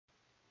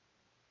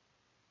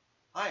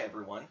Hi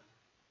everyone,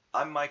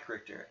 I'm Mike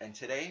Richter, and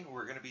today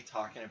we're going to be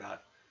talking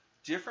about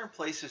different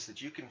places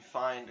that you can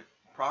find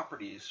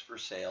properties for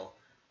sale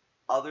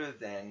other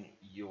than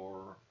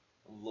your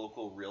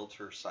local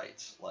realtor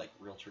sites like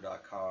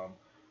Realtor.com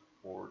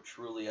or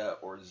Trulia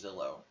or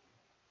Zillow.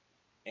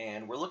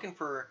 And we're looking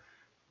for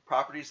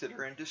properties that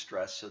are in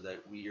distress so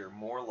that we are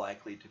more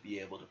likely to be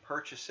able to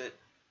purchase it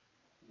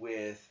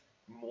with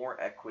more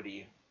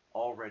equity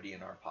already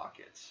in our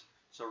pockets.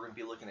 So we're going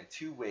to be looking at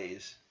two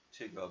ways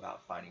to go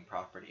about finding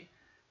property.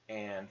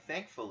 And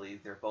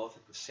thankfully, they're both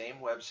at the same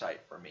website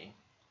for me.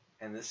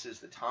 And this is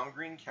the Tom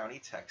Green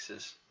County,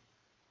 Texas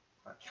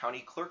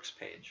County Clerk's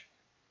page.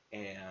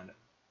 And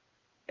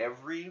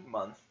every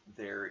month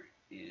there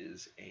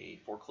is a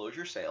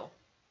foreclosure sale.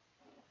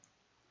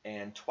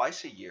 And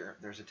twice a year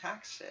there's a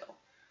tax sale.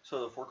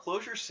 So the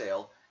foreclosure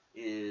sale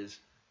is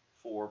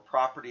for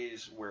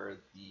properties where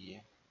the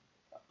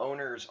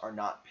owners are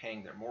not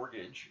paying their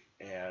mortgage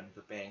and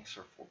the banks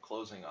are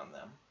foreclosing on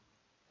them.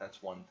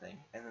 That's one thing.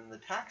 And then the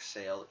tax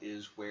sale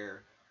is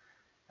where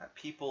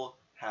people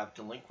have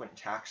delinquent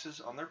taxes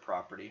on their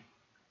property,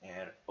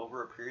 and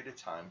over a period of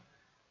time,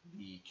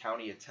 the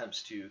county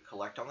attempts to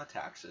collect on the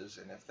taxes,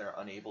 and if they're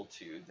unable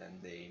to, then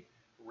they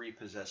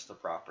repossess the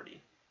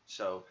property.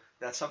 So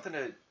that's something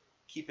to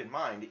keep in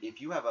mind.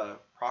 If you have a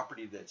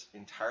property that's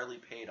entirely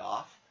paid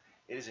off,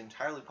 it is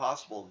entirely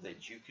possible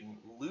that you can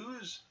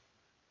lose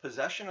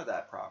possession of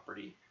that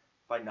property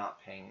by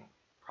not paying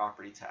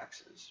property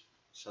taxes.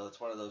 So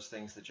it's one of those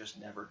things that just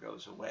never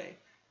goes away.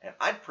 And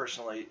I'd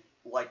personally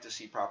like to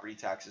see property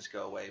taxes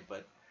go away,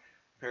 but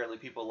apparently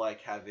people like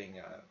having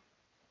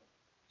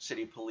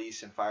city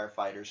police and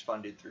firefighters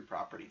funded through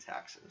property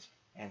taxes.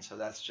 And so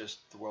that's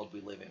just the world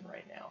we live in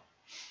right now.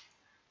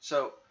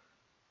 So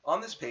on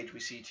this page, we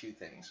see two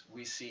things.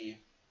 We see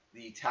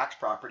the tax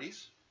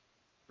properties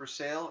for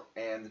sale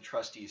and the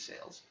trustee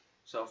sales.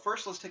 So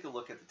first, let's take a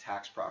look at the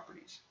tax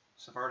properties.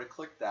 So if I were to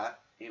click that,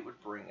 it would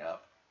bring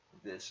up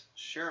this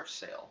sheriff's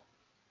sale.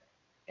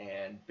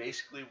 And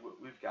basically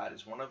what we've got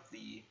is one of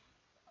the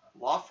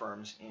law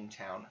firms in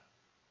town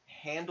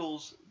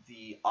handles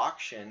the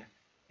auction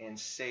and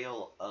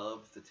sale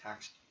of the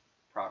tax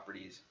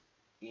properties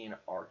in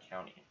our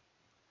county.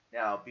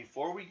 Now,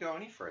 before we go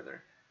any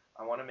further,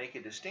 I want to make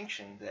a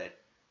distinction that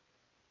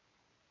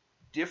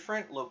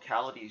different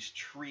localities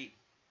treat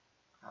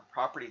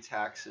property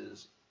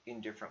taxes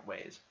in different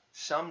ways.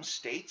 Some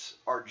states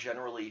are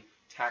generally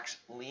tax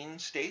lien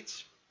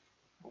states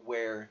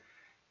where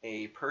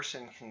a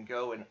person can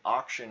go and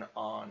auction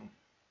on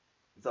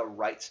the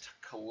rights to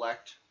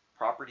collect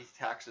property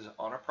taxes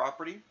on a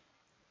property.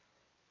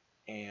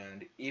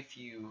 And if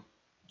you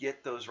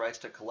get those rights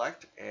to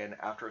collect and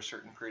after a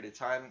certain period of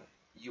time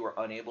you are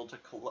unable to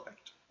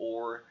collect,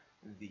 or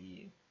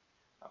the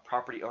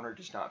property owner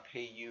does not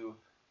pay you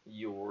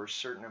your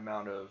certain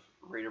amount of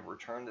rate of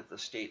return that the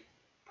state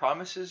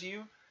promises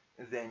you,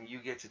 then you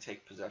get to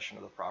take possession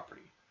of the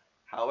property.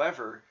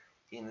 However,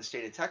 in the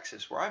state of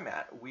Texas, where I'm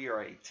at, we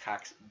are a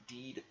tax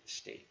deed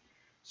state.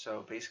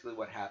 So basically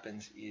what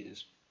happens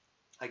is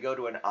I go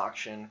to an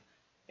auction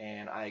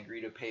and I agree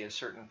to pay a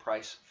certain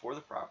price for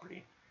the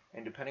property.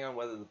 And depending on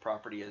whether the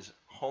property is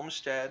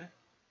homestead,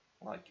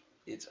 like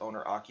it's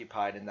owner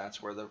occupied and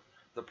that's where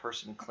the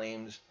person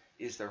claims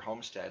is their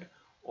homestead,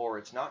 or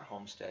it's not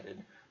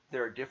homesteaded,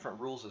 there are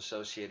different rules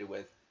associated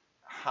with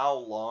how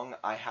long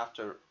I have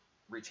to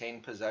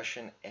retain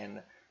possession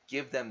and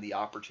give them the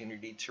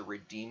opportunity to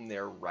redeem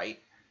their right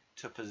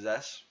to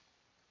possess.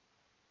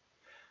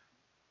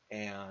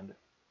 And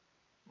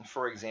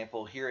for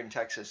example, here in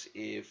Texas,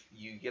 if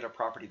you get a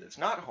property that's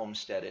not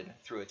homesteaded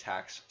through a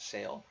tax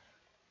sale,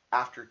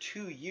 after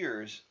 2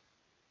 years,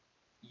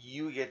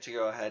 you get to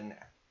go ahead and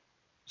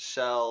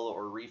sell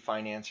or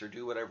refinance or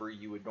do whatever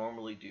you would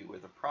normally do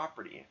with a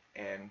property,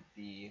 and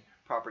the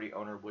property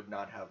owner would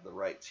not have the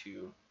right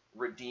to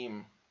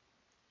redeem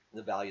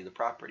the value of the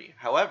property.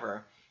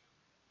 However,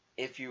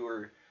 if you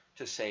were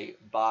to say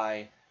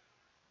buy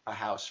a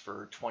house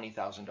for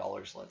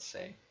 $20,000, let's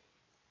say,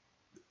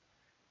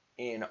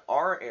 in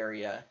our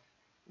area,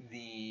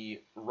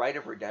 the right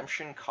of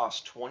redemption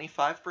costs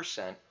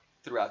 25%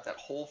 throughout that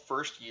whole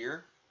first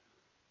year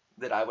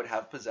that I would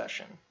have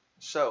possession.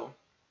 So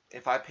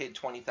if I paid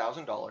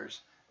 $20,000,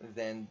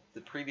 then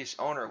the previous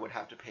owner would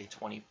have to pay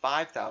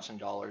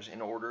 $25,000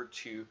 in order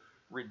to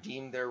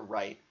redeem their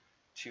right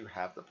to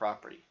have the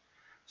property.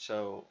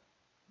 So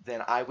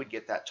then I would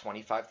get that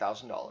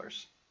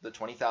 $25,000, the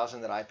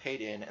 $20,000 that I paid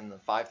in, and the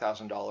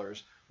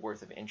 $5,000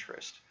 worth of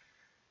interest.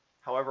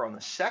 However, on the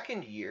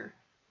second year,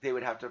 they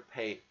would have to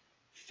pay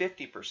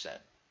 50%.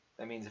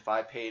 That means if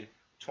I paid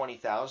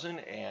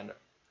 $20,000 and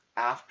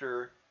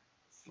after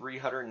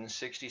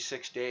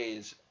 366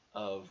 days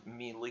of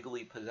me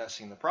legally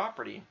possessing the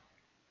property,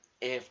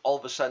 if all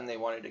of a sudden they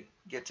wanted to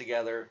get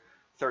together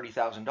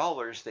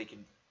 $30,000, they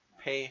could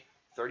pay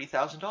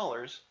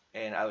 $30,000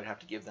 and I would have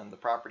to give them the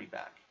property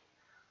back.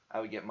 I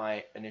would get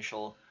my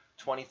initial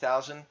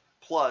 $20,000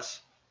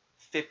 plus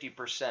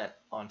 50%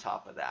 on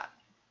top of that.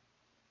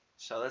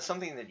 So that's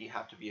something that you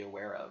have to be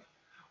aware of.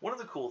 One of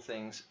the cool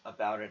things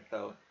about it,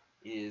 though,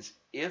 is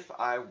if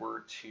I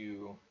were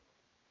to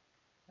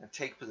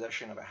take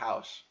possession of a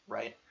house,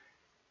 right,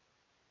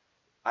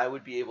 I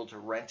would be able to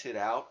rent it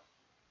out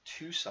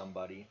to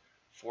somebody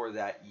for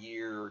that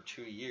year or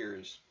 2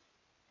 years,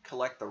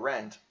 collect the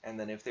rent, and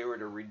then if they were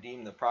to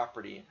redeem the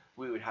property,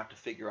 we would have to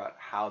figure out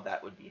how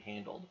that would be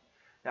handled.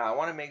 Now, I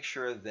want to make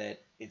sure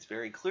that it's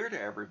very clear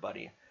to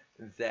everybody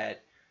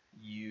that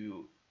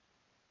you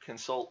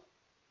consult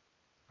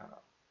uh,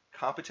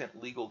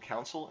 competent legal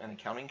counsel and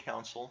accounting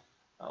counsel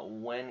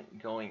when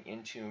going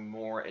into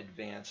more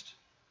advanced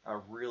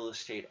real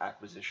estate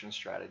acquisition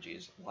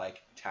strategies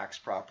like tax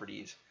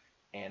properties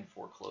and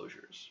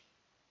foreclosures.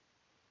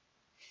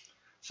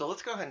 So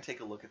let's go ahead and take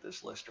a look at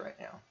this list right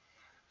now.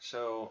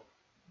 So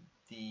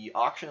the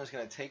auction is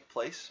going to take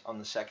place on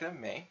the 2nd of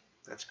May.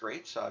 That's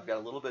great. So I've got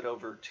a little bit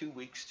over 2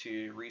 weeks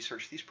to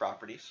research these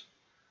properties.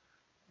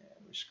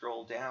 And we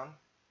scroll down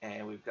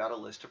and we've got a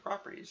list of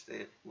properties.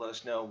 They let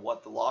us know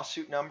what the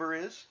lawsuit number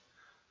is,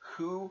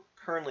 who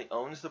currently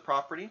owns the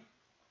property,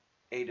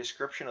 a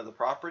description of the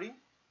property,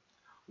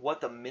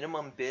 what the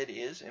minimum bid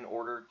is in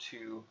order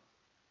to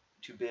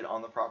bid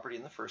on the property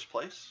in the first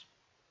place,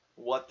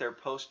 what their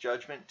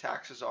post-judgment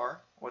taxes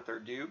are, what they're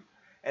due,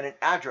 and an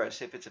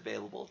address if it's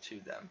available to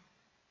them.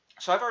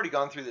 So I've already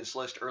gone through this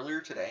list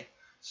earlier today,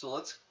 so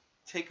let's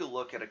take a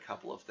look at a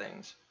couple of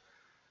things.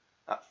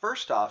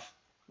 First off,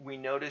 we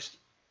noticed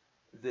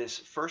this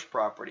first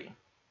property.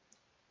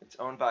 It's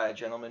owned by a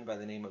gentleman by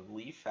the name of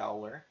Lee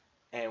Fowler,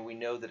 and we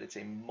know that it's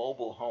a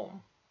mobile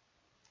home.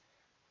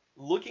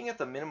 Looking at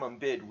the minimum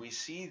bid, we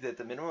see that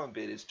the minimum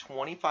bid is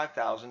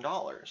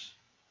 $25,000.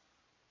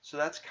 So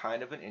that's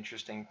kind of an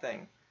interesting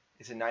thing.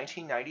 It's a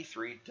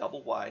 1993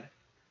 double wide.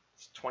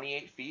 It's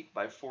 28 feet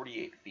by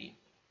 48 feet.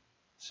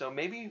 So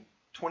maybe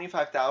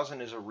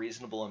 $25,000 is a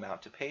reasonable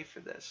amount to pay for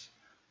this.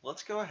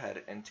 Let's go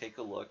ahead and take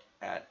a look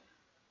at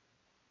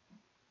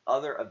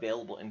other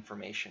available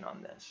information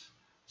on this.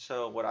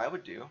 So what I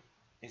would do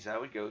is I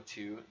would go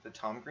to the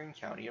Tom Green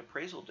County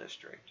Appraisal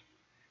District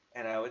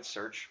and I would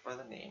search by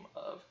the name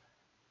of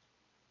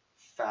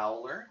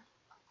Fowler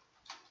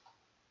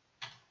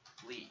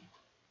Lee.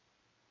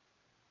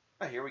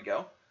 Here we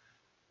go.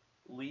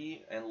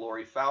 Lee and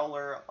Lori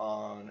Fowler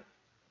on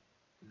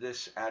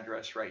this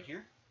address right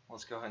here.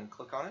 Let's go ahead and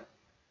click on it.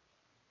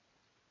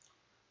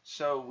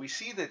 So we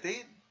see that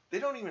they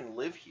don't even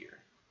live here.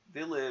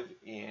 They live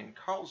in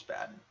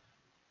Carlsbad,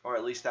 or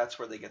at least that's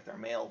where they get their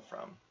mail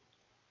from.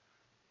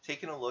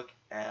 Taking a look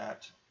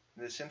at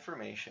this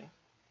information,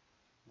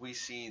 we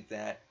see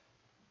that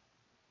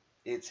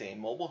it's a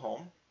mobile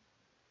home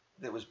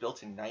that was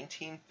built in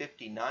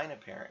 1959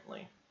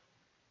 apparently.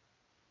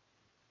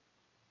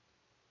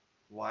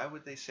 Why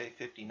would they say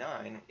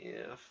 59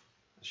 if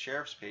the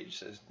sheriff's page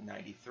says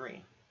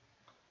 93?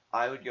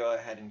 I would go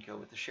ahead and go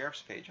with the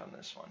sheriff's page on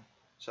this one.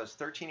 So it's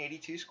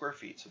 1382 square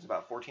feet, so it's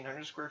about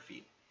 1,400 square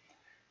feet.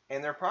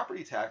 And their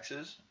property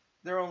taxes,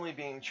 they're only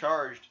being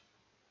charged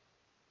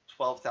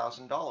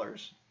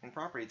 $12,000 in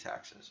property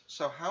taxes.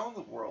 So how in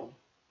the world,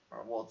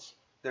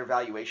 their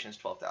valuation is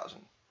 $12,000.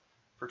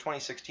 For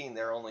 2016,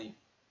 they're only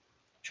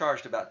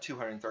charged about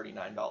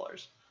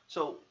 $239.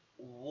 So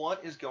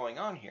what is going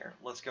on here?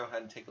 Let's go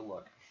ahead and take a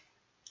look.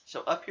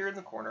 So up here in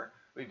the corner,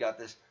 we've got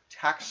this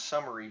tax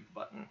summary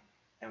button,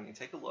 and we can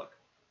take a look.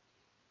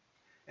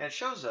 And it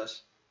shows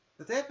us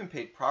that they have been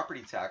paid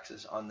property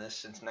taxes on this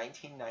since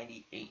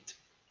 1998.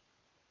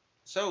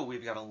 So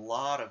we've got a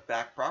lot of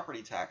back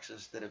property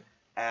taxes that have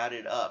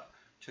added up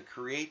to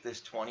create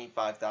this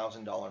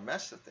 $25,000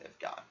 mess that they've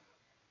got.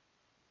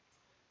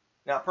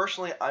 Now,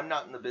 personally, I'm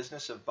not in the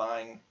business of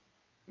buying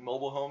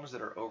mobile homes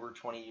that are over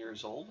 20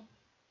 years old.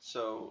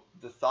 So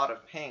the thought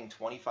of paying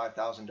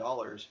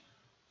 $25,000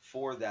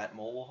 for that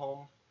mobile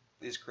home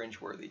is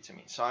cringeworthy to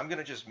me. So I'm going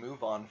to just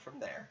move on from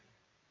there.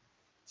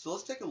 So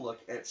let's take a look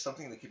at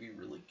something that could be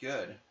really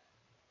good.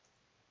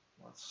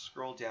 Let's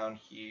scroll down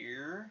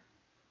here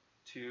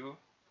to,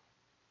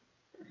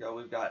 there we go,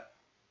 we've got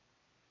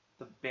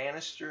the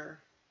Bannister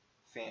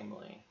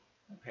family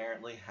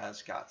apparently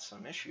has got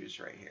some issues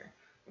right here.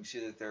 We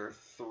see that there are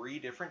 3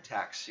 different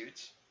tax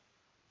suits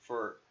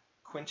for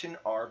Quentin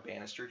R.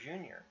 Bannister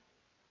Jr.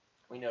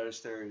 We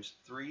notice there's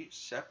 3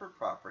 separate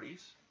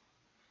properties.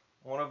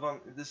 One of them,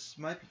 this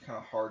might be kind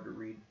of hard to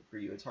read for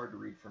you. It's hard to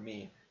read for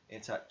me.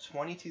 It's at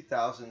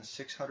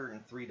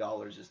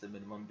 $22,603 is the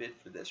minimum bid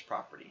for this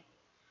property.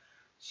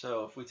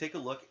 So if we take a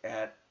look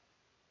at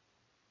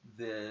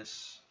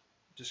this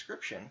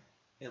description,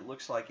 it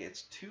looks like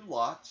it's 2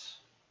 lots,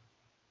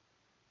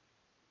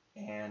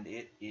 and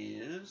it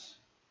is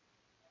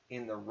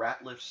in the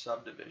Ratliff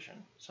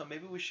subdivision. So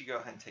maybe we should go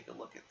ahead and take a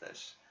look at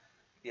this.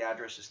 The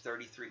address is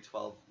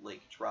 3312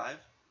 Lake Drive.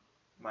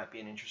 Might be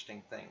an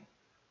interesting thing.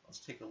 Let's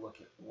take a look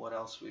at what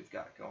else we've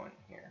got going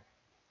here.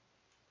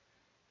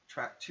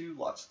 Tract 2,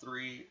 lots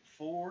 3,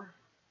 4.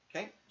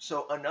 Okay,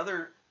 so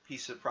another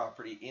piece of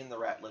property in the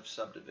Ratliff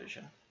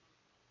subdivision.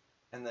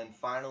 And then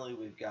finally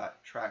we've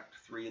got Tract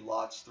 3,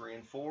 lots 3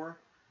 and 4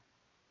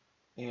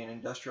 in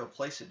Industrial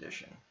Place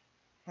Edition.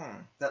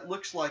 That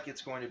looks like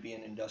it's going to be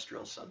an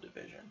industrial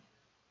subdivision.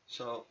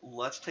 So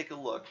let's take a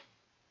look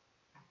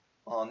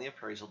on the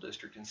appraisal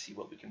district and see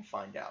what we can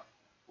find out.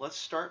 Let's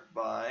start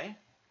by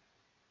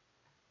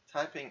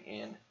typing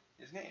in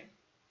his name,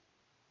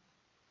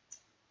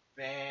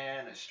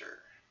 Bannister.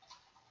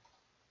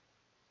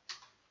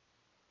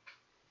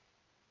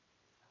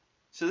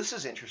 So this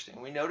is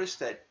interesting. We notice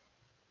that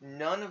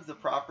none of the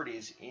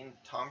properties in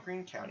Tom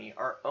Green County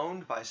are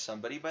owned by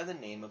somebody by the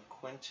name of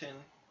Quentin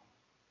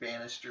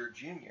Bannister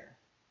Jr.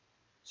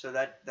 So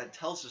that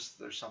tells us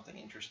there's something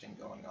interesting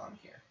going on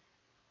here.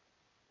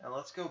 Now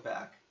let's go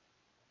back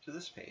to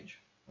this page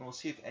and we'll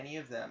see if any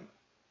of them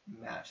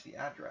match the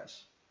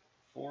address.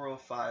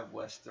 405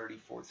 West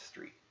 34th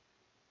Street.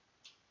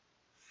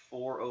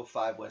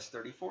 405 West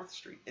 34th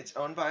Street. It's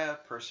owned by a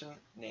person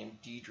named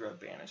Deidre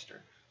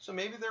Bannister. So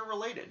maybe they're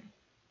related.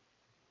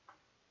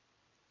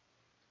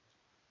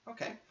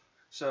 Okay,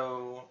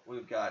 so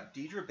we've got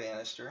Deidre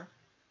Bannister.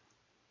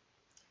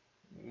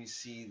 We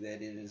see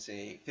that it is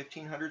a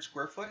 1,500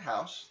 square foot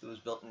house that was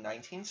built in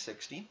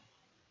 1960.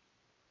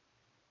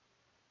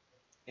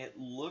 It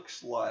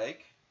looks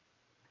like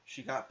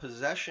she got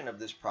possession of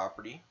this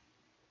property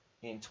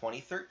in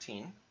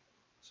 2013,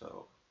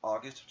 so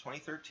August of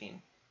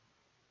 2013,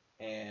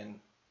 and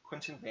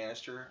Quentin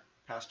Bannister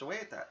passed away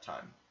at that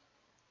time.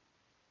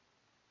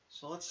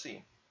 So let's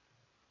see.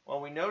 Well,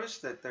 we notice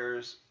that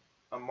there's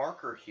a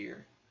marker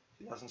here,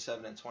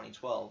 2007 and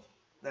 2012.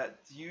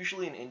 That's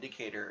usually an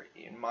indicator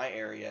in my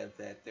area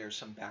that there's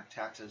some back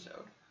taxes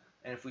owed.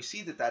 And if we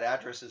see that that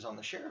address is on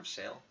the sheriff's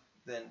sale,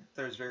 then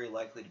there's very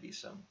likely to be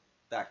some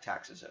back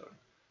taxes owed.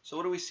 So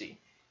what do we see?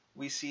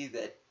 We see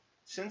that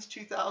since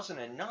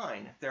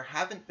 2009, there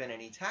haven't been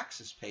any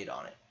taxes paid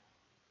on it.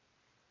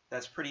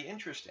 That's pretty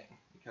interesting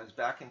because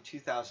back in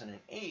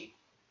 2008,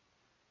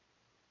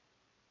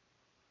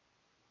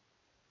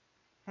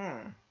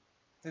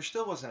 there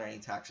still wasn't any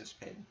taxes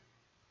paid.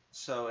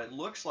 So it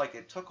looks like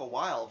it took a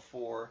while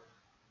for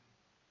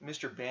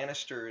Mr.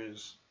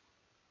 Bannister's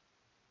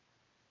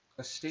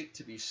estate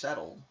to be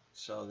settled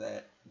so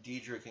that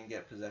Deidre can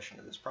get possession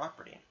of this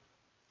property.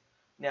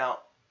 Now,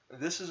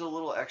 this is a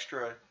little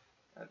extra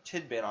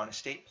tidbit on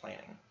estate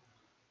planning.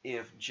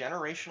 If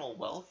generational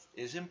wealth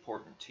is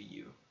important to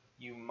you,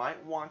 you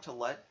might want to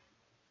let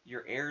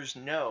your heirs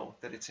know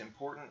that it's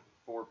important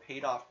for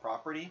paid off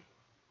property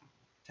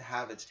to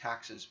have its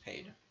taxes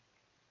paid.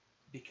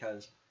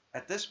 Because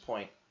at this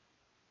point,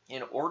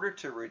 in order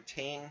to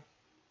retain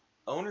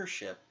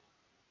ownership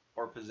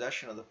or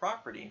possession of the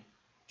property,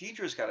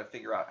 Deidre's got to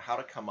figure out how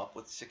to come up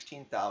with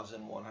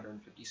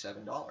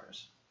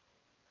 $16,157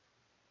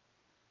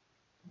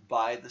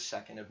 by the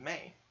 2nd of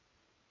May.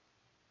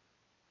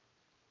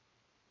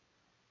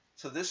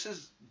 So this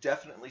is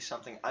definitely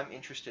something I'm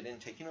interested in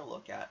taking a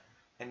look at,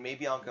 and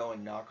maybe I'll go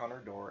and knock on her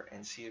door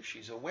and see if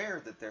she's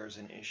aware that there's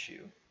an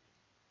issue.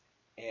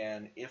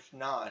 And if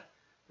not,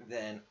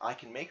 then I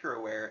can make her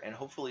aware, and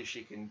hopefully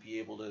she can be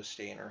able to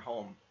stay in her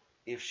home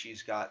if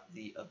she's got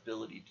the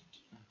ability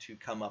to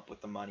come up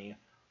with the money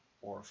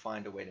or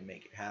find a way to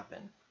make it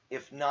happen.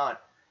 If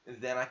not,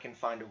 then I can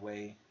find a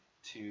way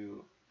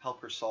to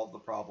help her solve the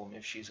problem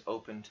if she's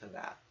open to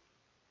that.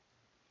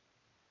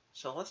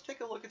 So let's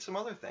take a look at some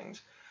other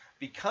things.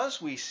 Because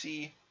we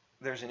see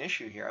there's an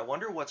issue here, I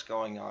wonder what's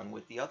going on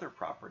with the other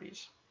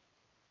properties.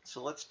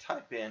 So let's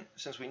type in,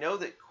 since we know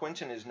that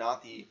Quentin is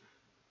not the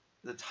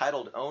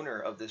titled owner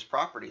of this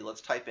property,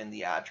 let's type in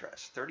the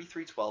address,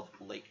 3312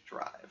 Lake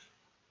Drive.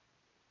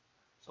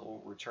 So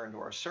we'll return to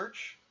our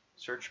search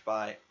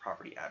by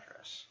property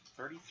address,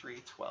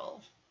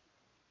 3312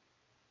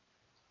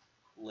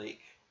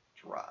 Lake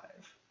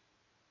Drive.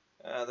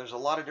 There's a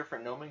lot of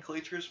different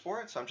nomenclatures for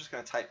it, so I'm just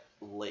going to type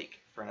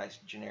Lake for a nice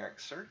generic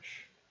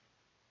search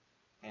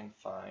and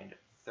find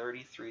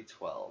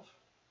 3312.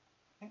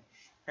 Okay.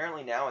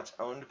 Apparently now it's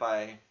owned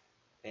by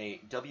a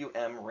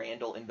W.M.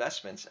 Randall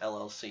Investments,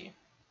 LLC.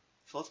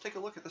 So let's take a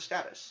look at the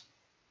status.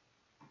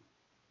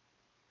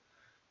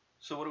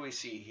 So what do we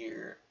see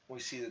here?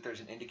 We see that there's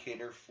an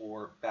indicator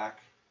for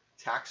back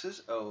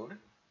taxes owed.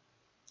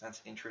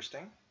 That's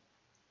interesting.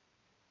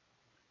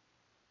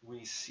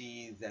 We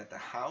see that the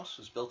house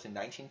was built in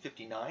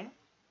 1959. Let's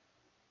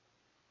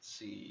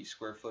see,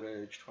 square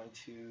footage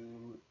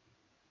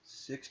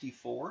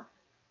 2264.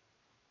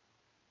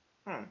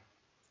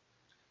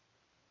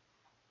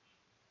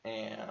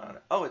 And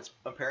it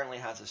apparently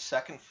has a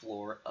second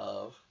floor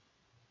of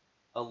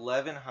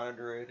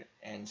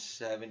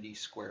 1,170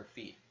 square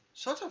feet.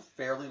 So it's a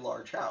fairly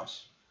large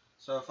house.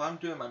 So if I'm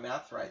doing my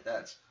math right,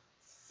 that's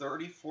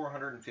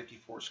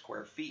 3,454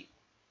 square feet.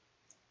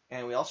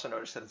 And we also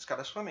notice that it's got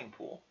a swimming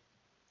pool.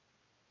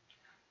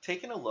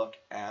 Taking a look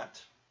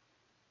at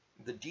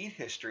the deed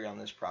history on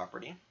this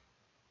property,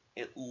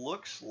 it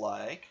looks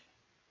like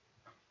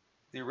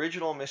the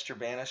original Mr.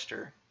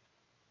 Bannister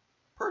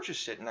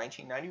purchased it in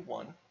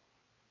 1991,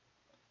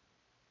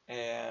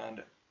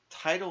 and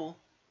title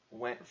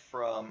went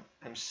from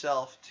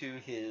himself to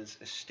his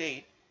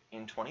estate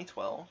in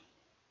 2012,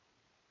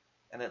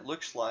 and it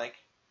looks like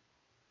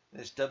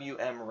this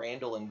W.M.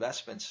 Randall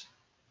Investments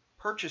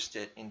purchased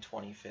it in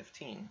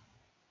 2015.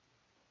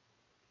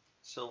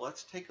 So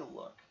let's take a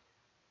look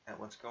at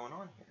what's going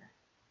on here.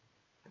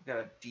 I've got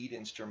a deed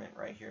instrument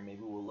right here.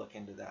 Maybe we'll look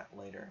into that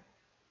later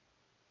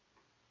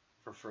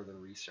for further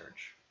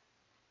research.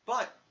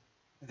 But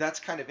that's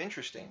kind of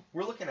interesting.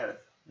 We're looking at a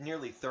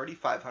nearly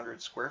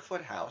 3,500 square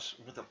foot house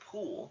with a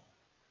pool.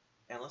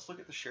 And let's look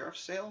at the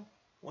sheriff's sale.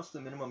 What's the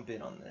minimum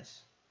bid on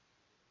this?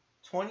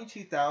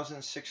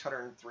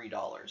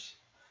 $22,603.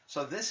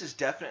 So this is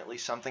definitely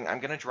something I'm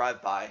going to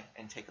drive by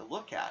and take a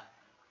look at,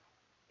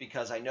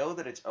 because I know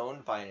that it's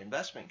owned by an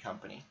investment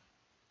company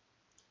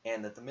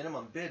and that the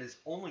minimum bid is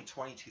only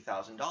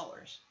 $22,000.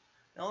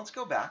 Now let's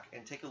go back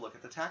and take a look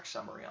at the tax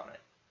summary on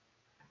it.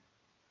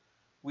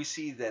 We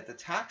see that the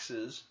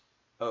taxes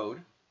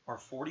owed are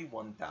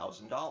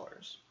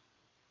 $41,000,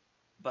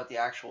 but the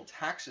actual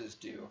taxes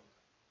due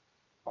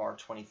are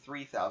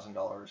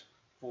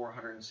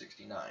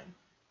 $23,469.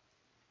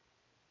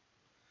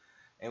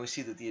 And we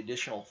see that the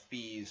additional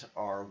fees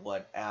are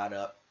what add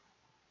up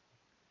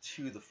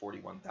to the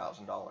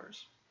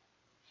 $41,000.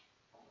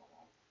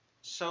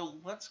 So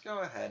let's go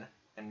ahead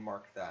and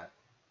mark that.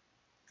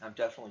 I'm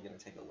definitely going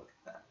to take a look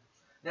at that.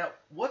 Now,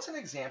 what's an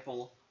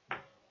example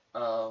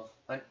of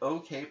an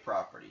okay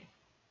property?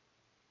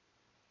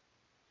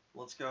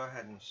 Let's go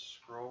ahead and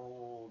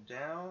scroll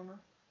down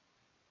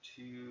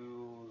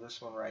to this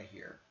one right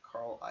here,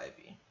 Carl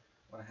Ivy.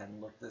 I went ahead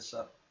and looked this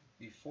up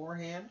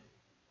beforehand.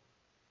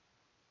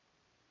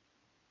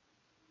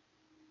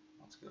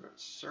 Let's go to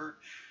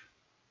search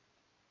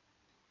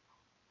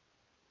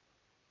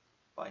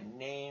by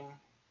name,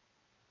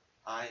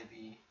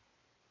 Ivy.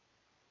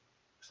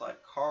 Looks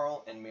like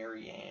Carl and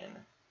Mary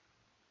Ann.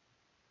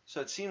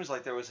 So it seems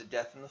like there was a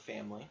death in the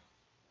family,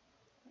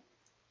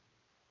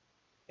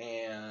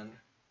 and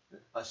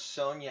a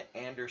Sonia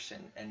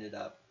Anderson ended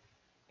up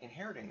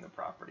inheriting the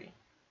property.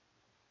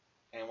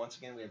 And once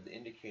again, we have the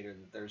indicator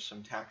that there's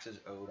some taxes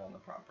owed on the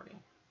property.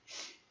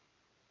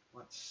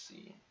 Let's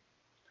see.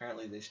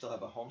 Apparently they still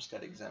have a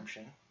homestead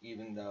exemption,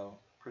 even though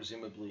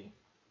presumably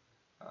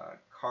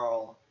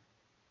Carl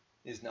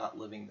is not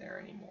living there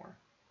anymore.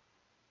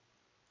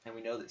 And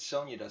we know that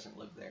Sonia doesn't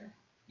live there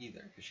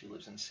either, because she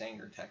lives in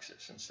Sanger,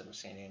 Texas, instead of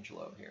San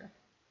Angelo here.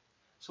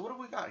 So what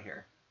have we got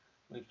here?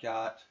 We've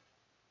got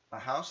a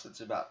house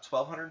that's about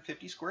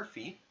 1,250 square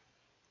feet.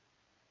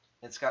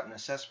 It's got an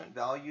assessment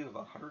value of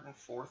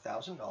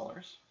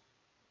 $104,000.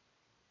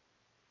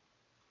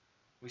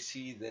 We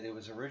see that it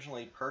was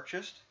originally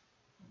purchased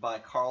by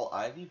Carl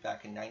Ivy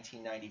back in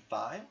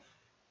 1995.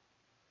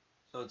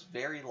 So it's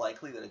very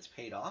likely that it's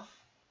paid off.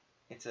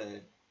 It's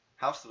a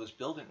house that was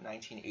built in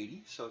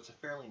 1980, so it's a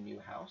fairly new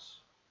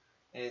house.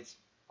 And it's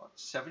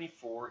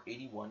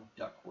 7481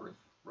 Duckworth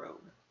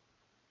Road.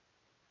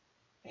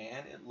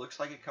 And it looks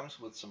like it comes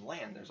with some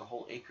land. There's a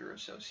whole acre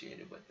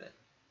associated with it.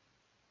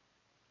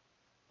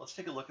 Let's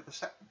take a look at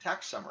the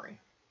tax summary.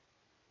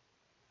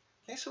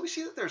 Okay, so we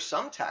see that there's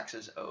some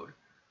taxes owed,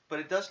 but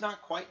it does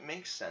not quite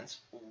make sense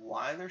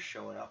why they're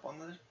showing up on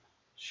the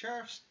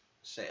sheriff's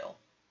sale.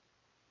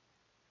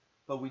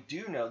 But we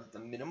do know that the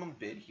minimum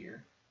bid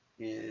here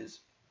is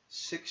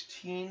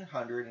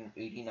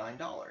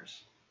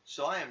 $1,689.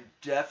 So I am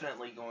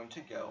definitely going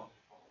to go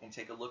and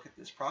take a look at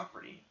this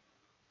property,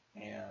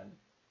 and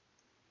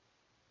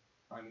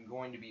I'm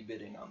going to be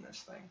bidding on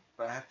this thing.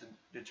 But I have to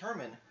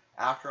determine,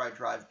 after I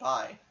drive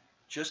by,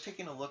 just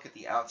taking a look at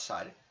the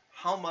outside,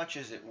 how much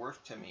is it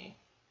worth to me,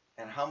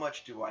 and how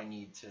much do I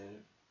need to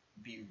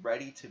be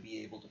ready to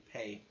be able to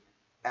pay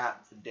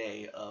at the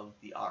day of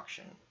the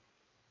auction.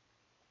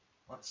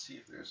 Let's see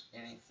if there's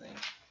anything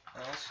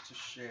else to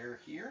share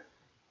here.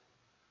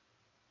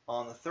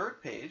 On the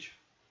third page,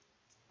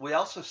 we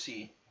also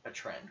see a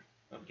trend.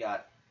 We've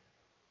got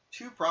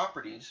two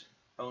properties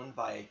owned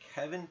by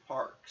Kevin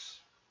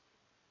Parks,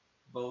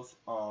 both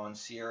on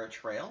Sierra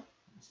Trail.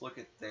 Let's look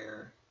at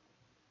their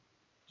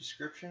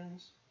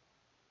descriptions.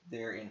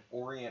 They're in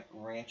Orient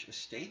Ranch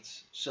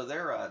Estates, so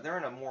they're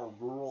in a more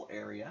rural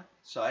area.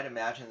 So I'd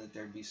imagine that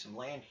there'd be some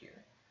land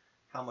here.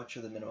 How much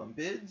are the minimum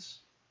bids?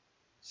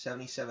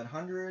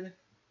 $7,700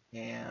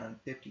 and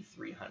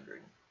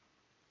 $5,300.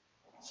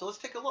 So let's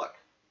take a look.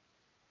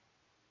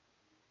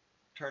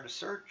 Turn to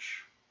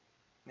search.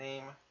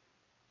 Name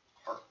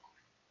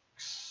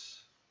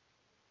Parks.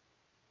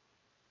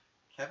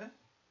 Kevin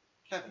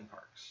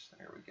Parks.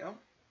 There we go.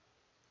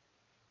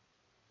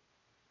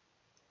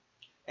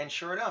 And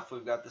sure enough,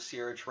 we've got the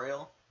Sierra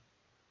Trail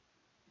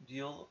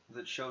deal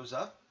that shows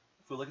up.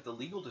 If we look at the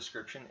legal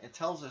description, it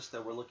tells us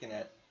that we're looking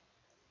at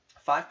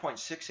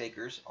 5.6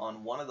 acres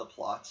on one of the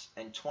plots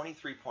and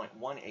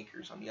 23.1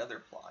 acres on the other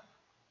plot.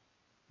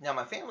 Now,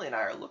 my family and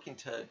I are looking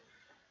to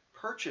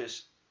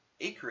purchase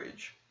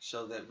acreage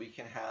so that we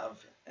can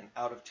have an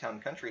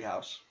out-of-town country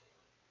house.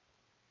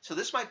 So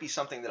this might be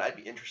something that I'd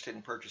be interested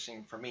in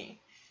purchasing for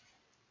me.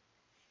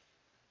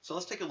 So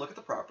let's take a look at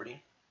the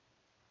property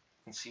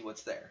and see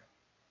what's there.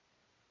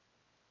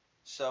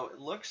 So it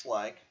looks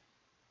like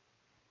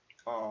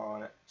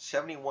on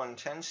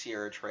 7110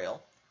 Sierra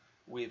Trail,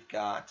 we've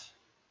got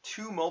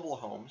 2 mobile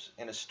homes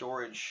and a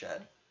storage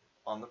shed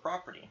on the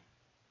property.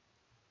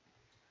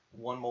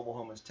 One mobile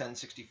home is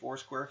 1064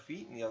 square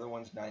feet and the other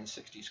one's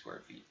 960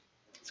 square feet.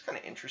 It's kind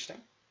of interesting.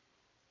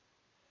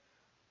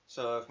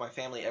 So if my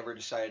family ever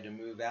decided to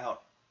move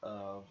out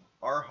of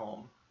our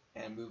home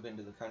and move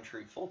into the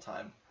country full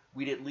time,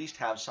 we'd at least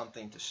have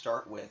something to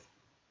start with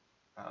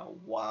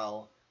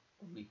while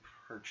we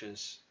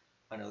purchase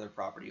another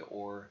property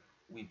or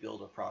we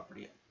build a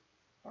property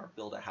or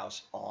build a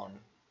house on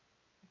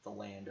the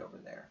land over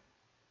there.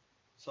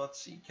 So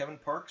let's see, Kevin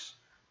Parks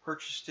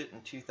purchased it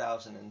in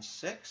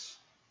 2006.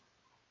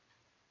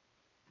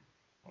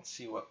 Let's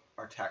see what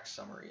our tax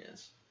summary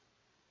is.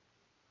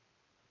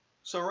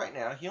 So right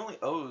now he only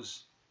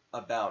owes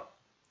about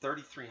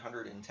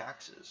 $3,300 in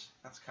taxes.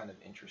 That's kind of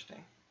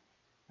interesting.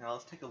 Now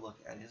let's take a look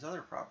at his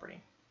other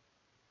property.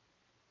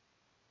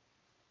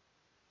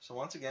 So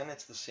once again,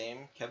 it's the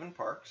same Kevin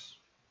Parks.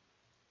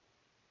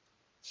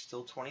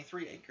 Still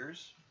 23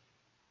 acres.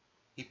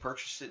 He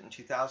purchased it in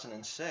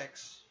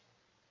 2006.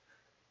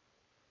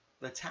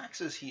 The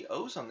taxes he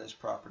owes on this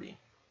property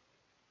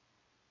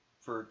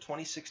for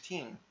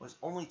 2016 was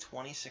only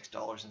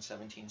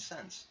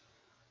 $26.17.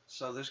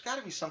 So there's got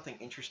to be something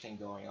interesting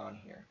going on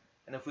here.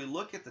 And if we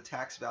look at the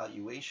tax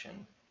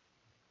valuation,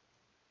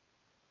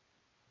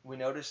 we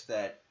notice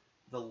that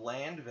the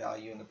land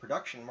value and the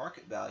production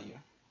market value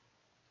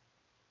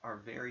are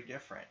very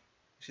different.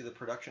 See, the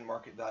production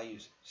market value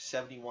is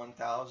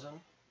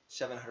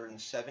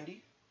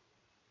 $71,770,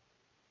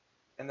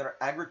 and their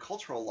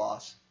agricultural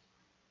loss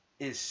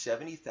is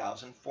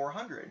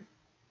 $70,400.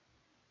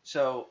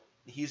 So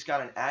he's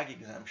got an ag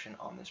exemption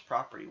on this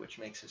property, which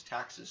makes his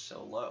taxes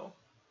so low.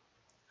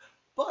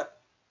 But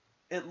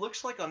it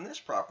looks like on this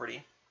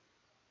property,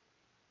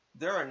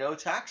 there are no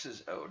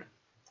taxes owed.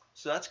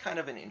 So that's kind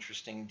of an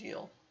interesting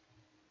deal.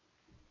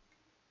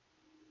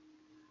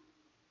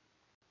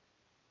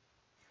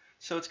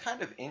 So it's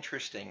kind of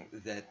interesting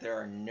that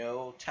there are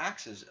no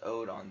taxes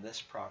owed on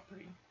this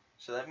property.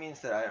 So that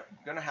means that I'm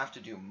going to have to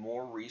do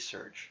more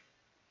research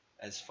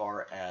as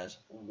far as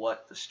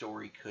what the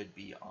story could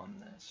be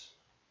on this.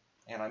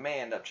 And I may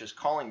end up just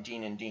calling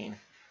Dean and Dean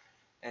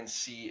and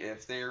see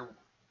if they're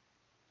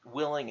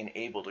willing and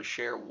able to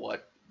share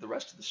what the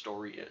rest of the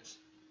story is.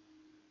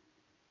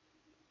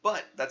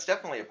 But that's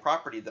definitely a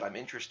property that I'm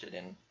interested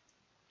in,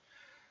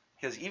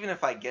 because even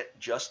if I get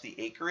just the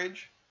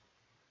acreage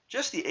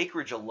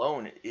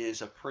alone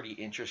is a pretty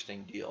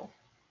interesting deal.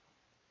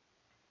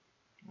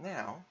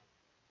 Now,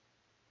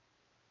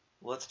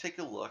 let's take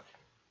a look.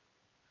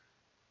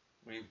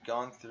 We've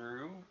gone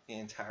through the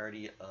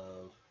entirety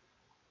of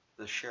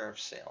the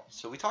sheriff's sale.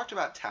 So we talked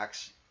about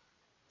tax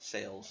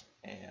sales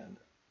and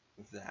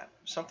that.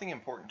 Something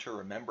important to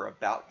remember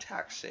about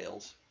tax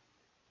sales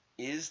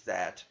is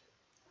that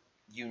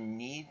you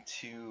need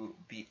to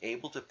be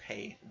able to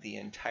pay the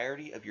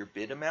entirety of your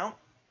bid amount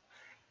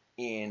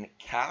in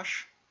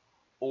cash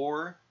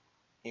or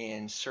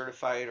in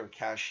certified or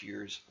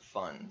cashier's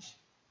funds.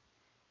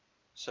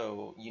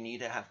 So you need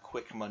to have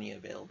quick money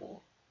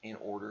available in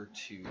order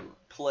to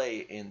play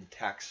in the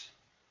tax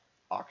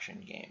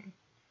auction game.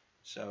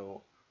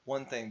 So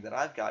one thing that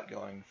I've got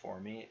going for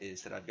me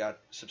is that I've got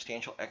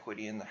substantial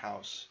equity in the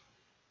house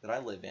that I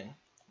live in,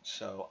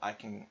 so I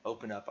can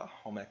open up a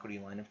home equity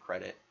line of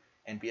credit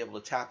and be able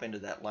to tap into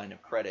that line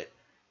of credit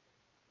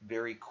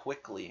very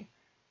quickly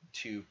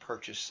to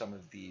purchase some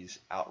of these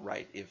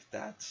outright if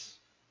that's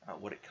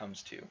what it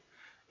comes to.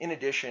 In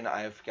addition,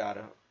 I've got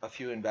a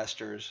few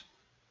investors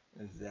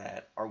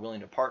that are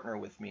willing to partner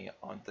with me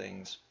on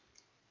things.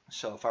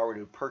 So if I were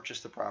to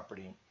purchase the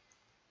property,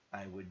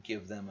 I would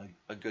give them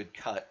a good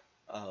cut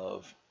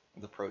of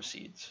the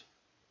proceeds.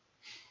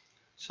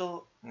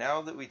 So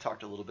now that we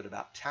talked a little bit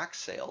about tax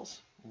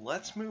sales,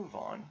 let's move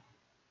on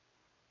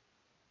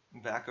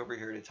back over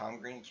here to Tom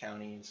Green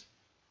County's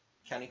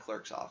county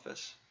clerk's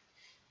office,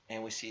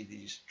 and we see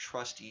these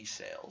trustee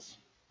sales.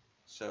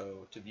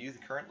 So to view the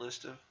current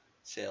list of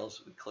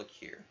sales, we click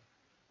here.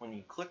 When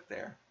you click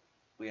there,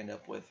 we end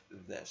up with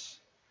this.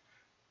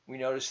 We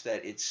notice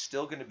that it's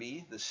still going to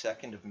be the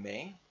 2nd of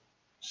May,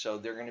 so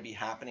they're going to be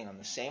happening on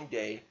the same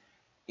day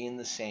in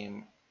the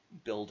same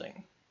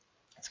building.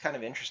 It's kind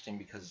of interesting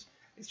because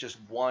it's just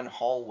one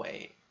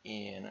hallway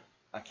in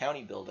a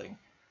county building,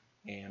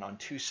 and on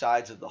two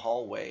sides of the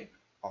hallway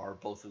are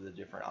both of the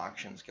different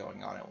auctions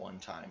going on at one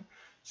time.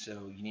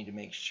 So you need to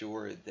make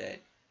sure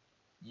that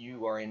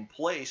you are in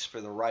place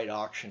for the right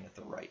auction at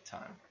the right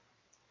time.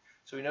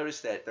 So we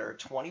notice that there are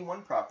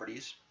 21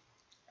 properties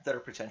that are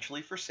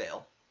potentially for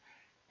sale,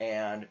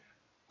 and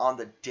on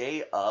the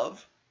day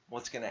of,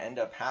 what's going to end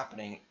up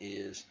happening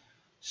is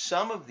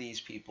some of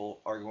these people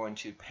are going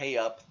to pay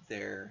up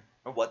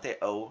what they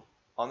owe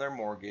on their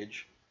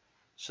mortgage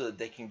so that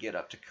they can get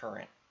up to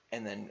current,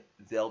 and then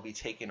they'll be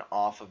taken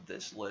off of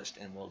this list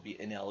and will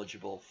be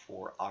ineligible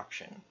for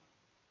auction.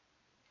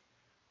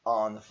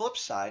 On the flip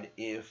side,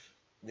 if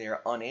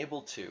they're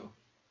unable to,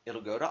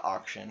 it'll go to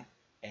auction,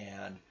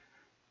 and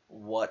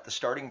what the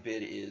starting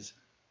bid is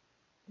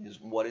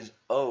what is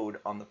owed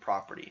on the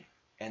property.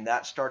 And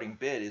that starting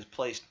bid is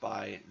placed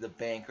by the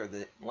bank or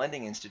the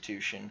lending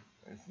institution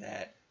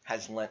that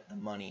has lent the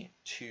money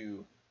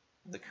to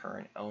the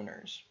current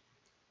owners.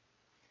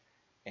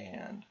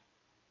 And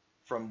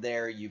from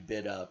there, you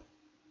bid up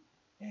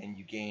and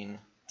you gain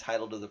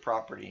title to the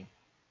property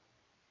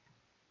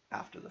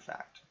after the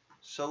fact.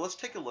 So let's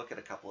take a look at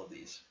a couple of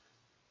these.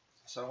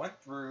 So I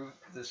went through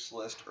this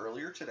list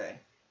earlier today.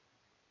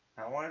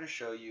 I wanted to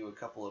show you a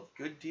couple of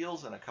good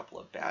deals and a couple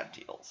of bad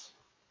deals.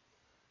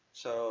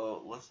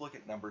 So let's look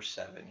at number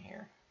 7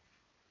 here.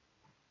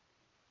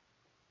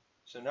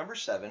 So number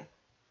 7,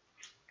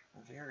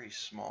 very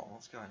small.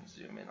 Let's go ahead and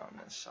zoom in on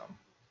this some.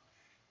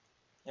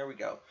 There we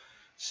go.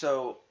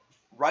 So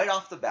right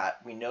off the bat,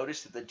 we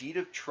noticed that the deed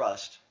of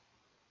trust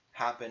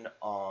happened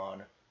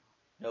on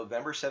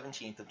November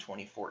 17th of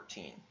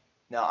 2014.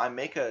 Now I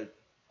make a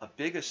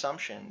big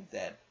assumption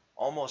that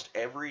almost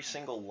every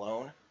single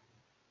loan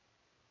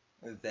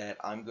that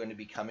I'm going to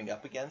be coming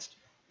up against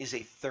is a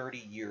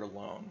 30-year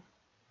loan.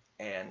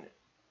 And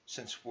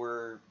since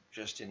we're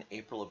just in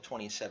April of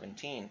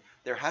 2017,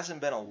 there hasn't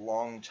been a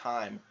long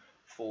time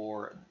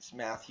for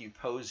Matthew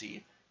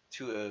Posey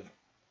to have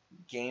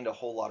gained a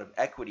whole lot of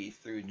equity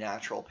through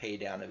natural pay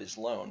down of his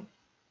loan.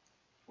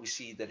 We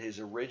see that his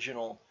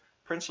original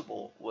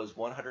principal was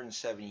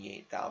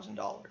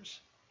 $178,000.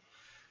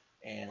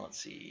 And let's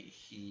see,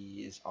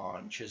 he is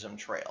on Chisholm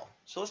Trail.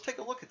 So let's take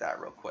a look at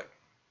that real quick.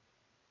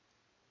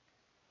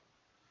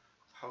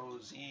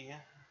 Posey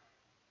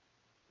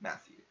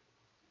Matthew.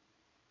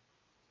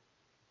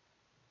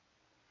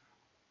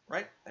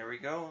 Right, there we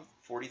go,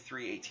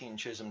 4318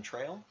 Chisholm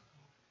Trail.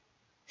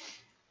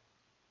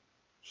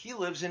 He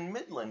lives in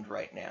Midland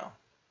right now,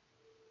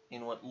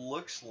 in what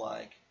looks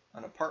like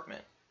an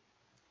apartment.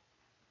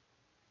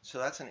 So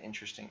that's an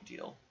interesting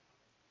deal.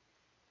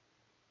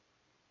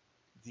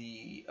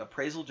 The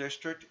appraisal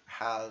district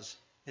has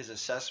his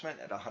assessment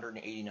at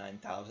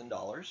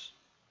 $189,000,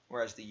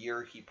 whereas the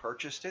year he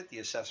purchased it, the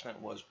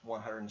assessment was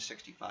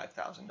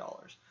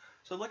 $165,000.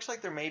 So it looks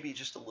like there may be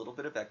just a little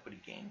bit of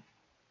equity gain.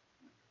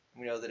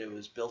 We know that it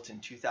was built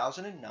in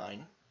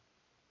 2009,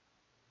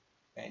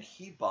 and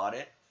he bought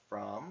it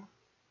from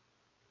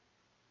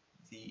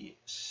the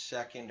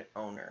second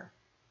owner.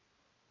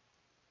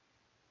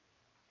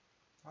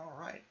 All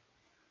right,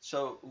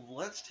 so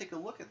let's take a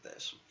look at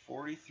this.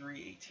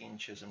 4318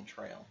 Chisholm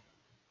Trail.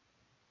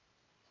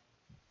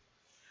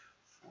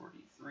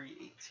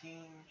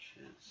 4318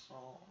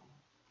 Chisholm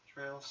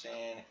Trail,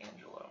 San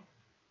Angelo.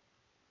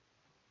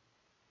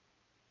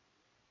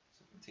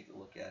 So we can take a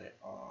look at it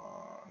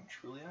on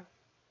Trulia.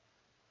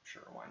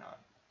 Sure, why not?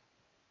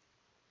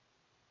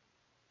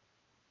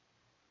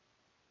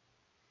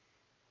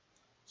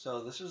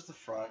 So this is the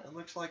front. It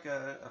looks like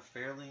a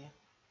fairly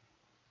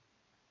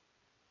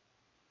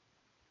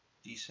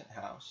decent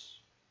house.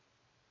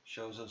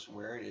 Shows us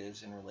where it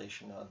is in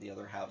relation to the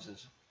other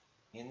houses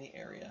in the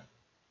area.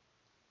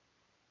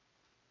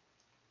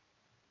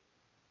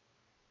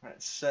 And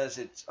it says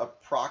its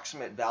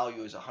approximate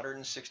value is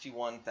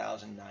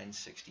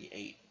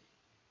 $161,968,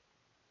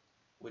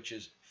 which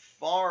is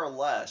far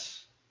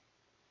less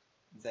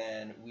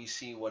than we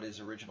see what his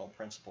original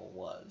principal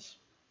was.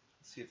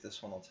 Let's see if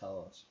this one will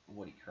tell us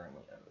what he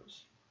currently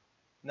owes.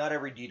 Not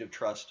every deed of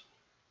trust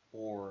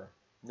or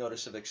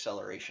notice of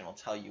acceleration will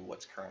tell you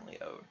what's currently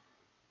owed.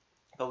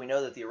 But we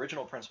know that the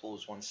original principal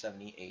was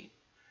 $178.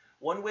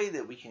 One way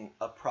that we can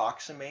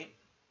approximate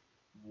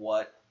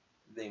what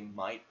they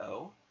might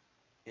owe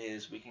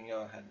is we can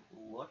go ahead and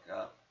look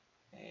up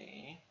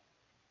a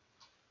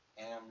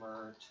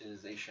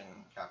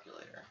amortization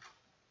calculator.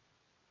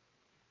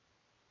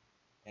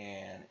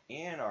 And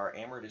in our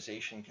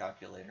amortization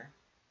calculator,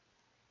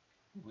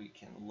 we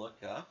can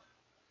look up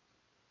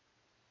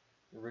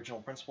the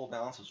original principal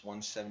balance is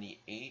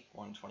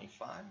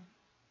 $178,125.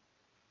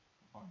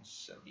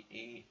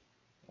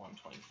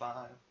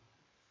 $178,125.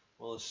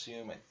 We'll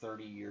assume a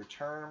 30-year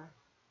term.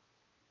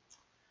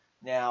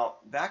 Now,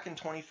 back in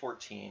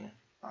 2014,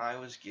 I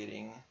was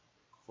getting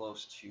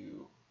close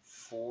to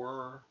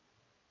 4%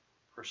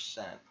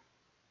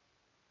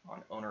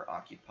 on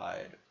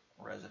owner-occupied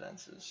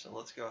residences. So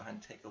let's go ahead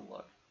and take a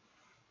look.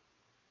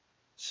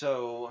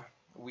 So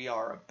we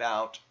are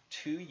about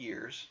 2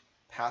 years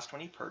past when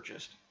he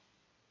purchased.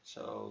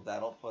 So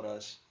that'll put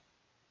us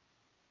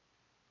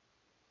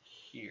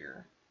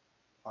here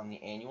on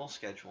the annual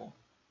schedule.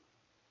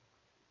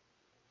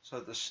 So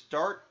at the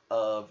start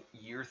of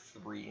year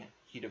 3,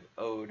 he'd have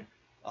owed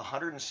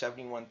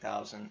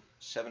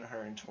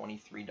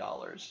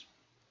 $171,723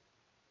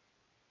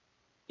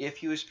 if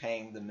he was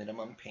paying the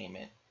minimum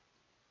payment.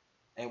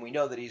 And we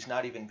know that he's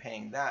not even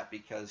paying that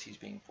because he's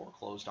being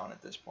foreclosed on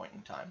at this point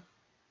in time.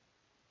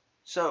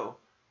 So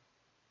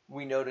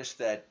we notice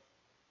that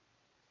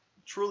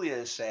Trulia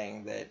is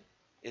saying that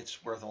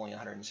it's worth only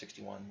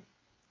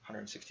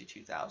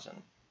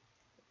 $162,000.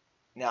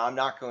 Now, I'm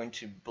not going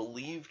to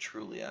believe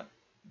Trulia,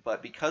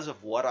 but because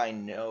of what I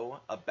know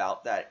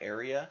about that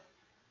area,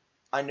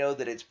 I know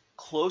that it's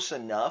close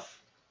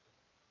enough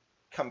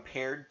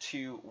compared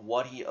to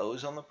what he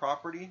owes on the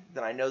property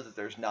that I know that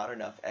there's not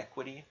enough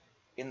equity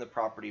in the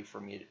property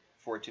for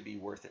it to be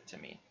worth it to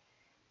me.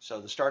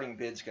 So the starting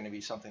bid is going to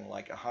be something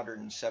like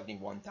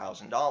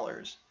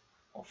 $171,000,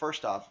 Well,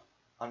 first off,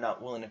 I'm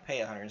not willing to pay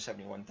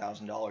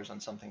 $171,000 on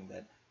something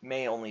that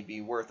may only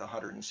be worth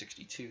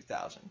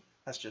 $162,000.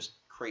 That's just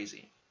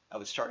crazy. I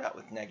would start out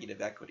with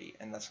negative equity,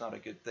 and that's not a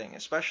good thing,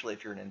 especially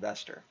if you're an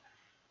investor.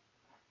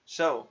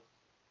 So,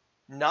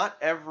 not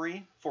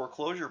every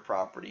foreclosure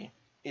property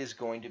is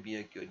going to be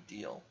a good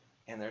deal.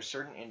 And there's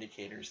certain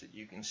indicators that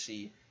you can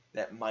see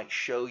that might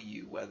show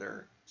you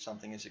whether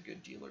something is a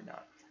good deal or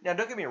not. Now,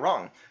 don't get me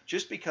wrong,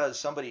 just because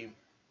somebody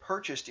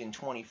purchased in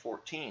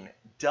 2014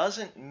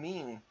 doesn't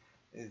mean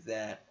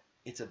that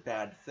it's a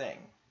bad thing.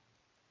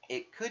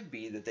 It could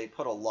be that they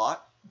put a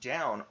lot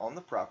down on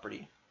the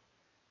property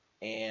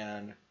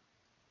and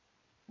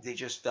they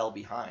just fell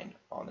behind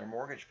on their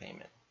mortgage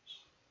payments.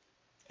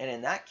 And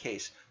in that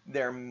case,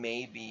 there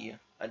may be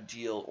a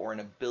deal or an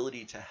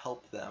ability to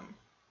help them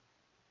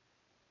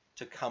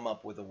to come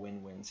up with a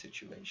win-win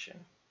situation.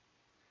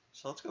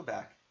 So let's go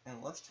back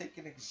and let's take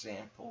an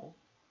example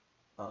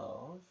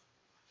of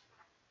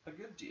a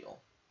good deal.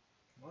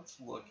 Let's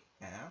look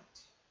at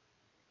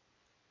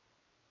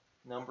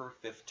number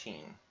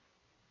 15.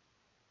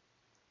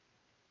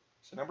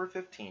 So number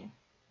 15,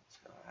 let's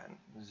go ahead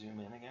and zoom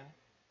in again.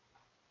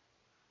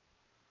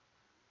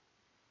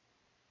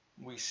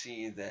 We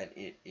see that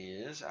it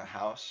is a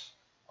house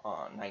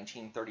on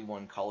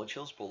 1931 College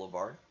Hills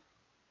Boulevard.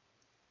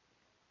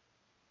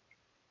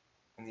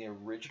 And the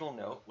original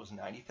note was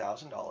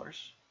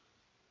 $90,000.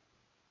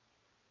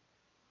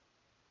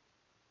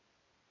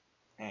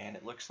 And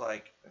it looks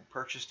like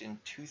purchased in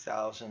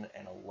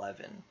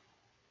 2011.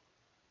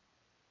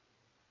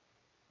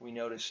 We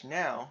notice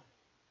now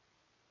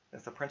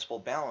that the principal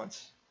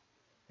balance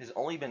has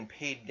only been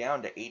paid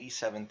down to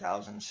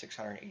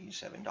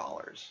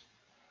 $87,687.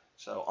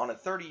 So on a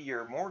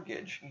 30-year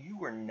mortgage,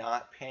 you are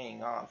not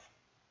paying off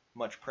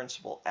much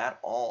principal at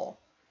all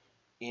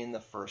in the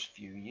first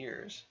few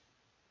years.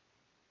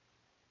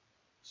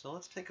 So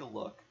let's take a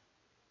look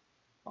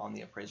on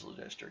the appraisal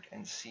district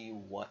and see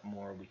what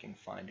more we can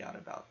find out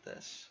about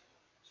this.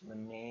 So the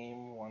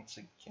name, once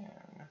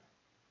again,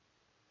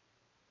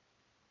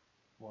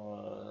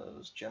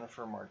 was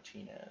Jennifer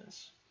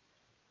Martinez.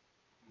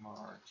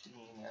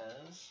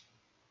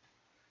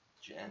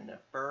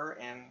 Jennifer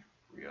and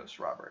Rios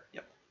Robert.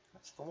 Yep,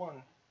 that's the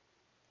one.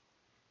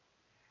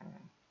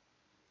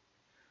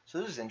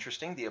 So this is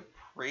interesting. The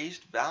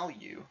appraised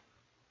value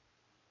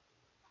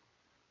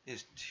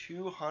is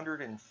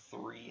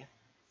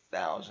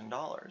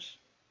 $203,000.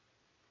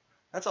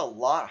 That's a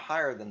lot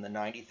higher than the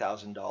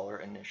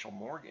 $90,000 initial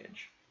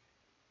mortgage.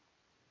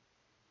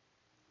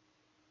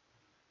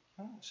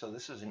 So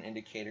this is an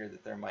indicator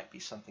that there might be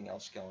something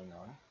else going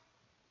on.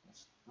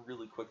 Let's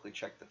really quickly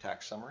check the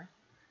tax summary.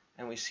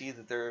 And we see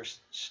that there's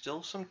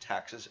still some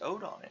taxes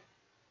owed on it.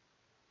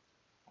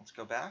 Let's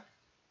go back.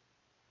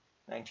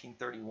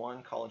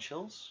 1931 College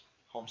Hills,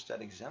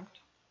 homestead exempt.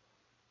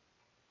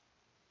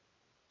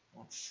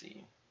 Let's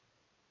see.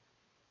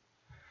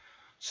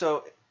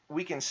 So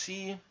we can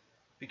see,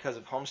 because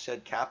of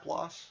homestead cap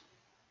loss,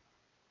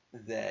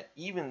 that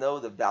even though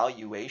the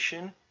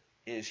valuation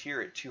is here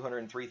at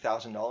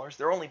 $203,000,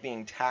 they're only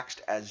being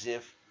taxed as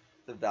if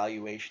the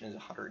valuation is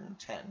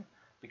 $110,000,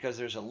 because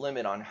there's a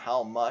limit on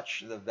how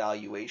much the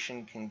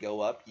valuation can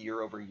go up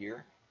year over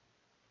year.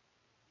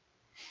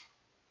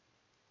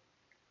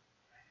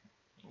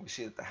 We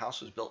see that the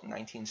house was built in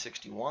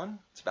 1961.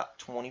 It's about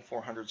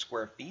 2,400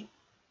 square feet.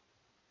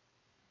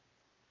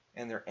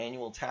 And their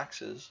annual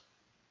taxes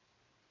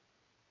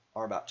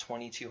are about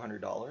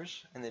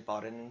 $2,200, and they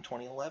bought it in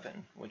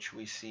 2011, which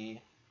we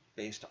see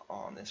based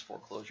on this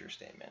foreclosure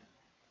statement.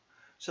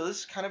 So this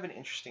is kind of an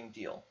interesting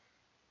deal.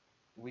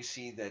 We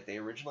see that they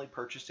originally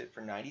purchased it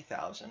for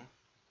 $90,000,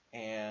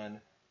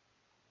 and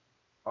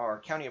our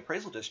county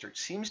appraisal district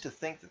seems to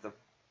think that the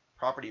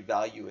property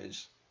value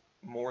is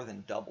more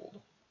than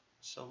doubled.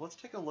 So let's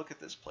take a look at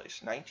this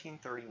place,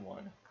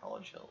 1931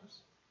 College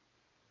Hills.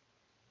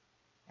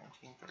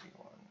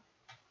 1931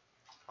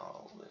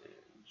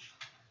 College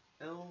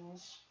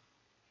Hills,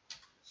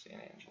 San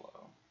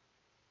Angelo.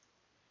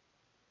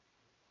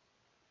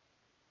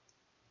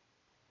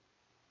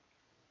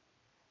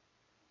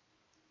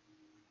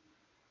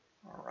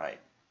 All right.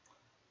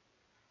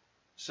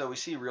 So we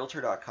see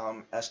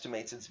Realtor.com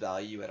estimates its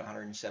value at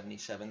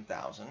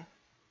 $177,000.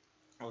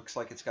 Looks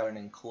like it's got an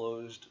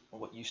enclosed,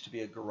 what used to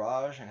be a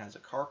garage, and has a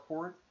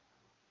carport.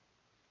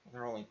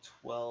 There are only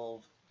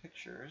 12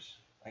 pictures,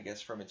 I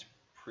guess, from its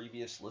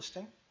previous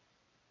listing.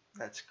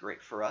 That's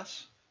great for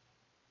us.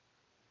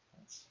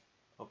 Let's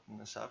open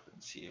this up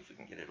and see if we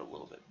can get it a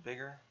little bit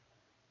bigger.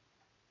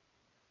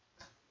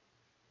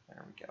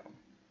 There we go.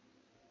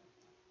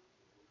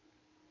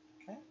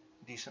 Okay,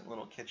 decent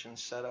little kitchen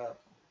setup,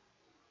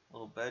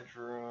 little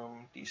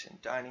bedroom,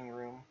 decent dining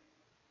room.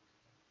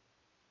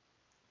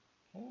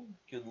 Okay,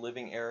 good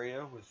living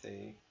area with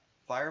a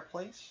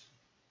fireplace.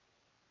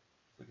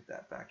 Look at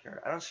that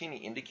backyard. I don't see any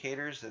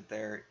indicators that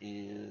there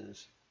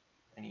is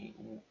any,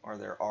 or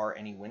there are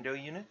any window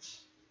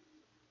units.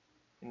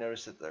 You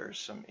notice that there's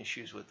some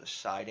issues with the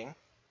siding.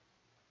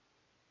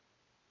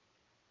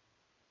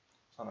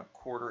 It's on a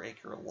 1/4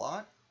 acre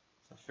lot.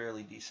 a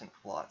fairly decent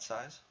lot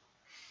size.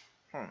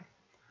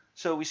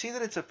 So we see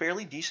that it's a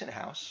fairly decent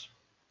house,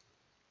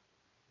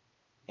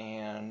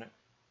 and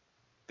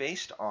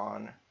based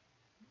on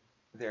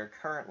their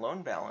current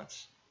loan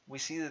balance, we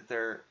see that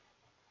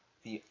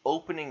the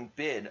opening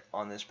bid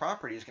on this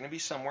property is going to be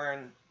somewhere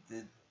in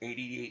the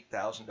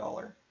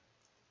 $88,000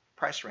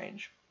 price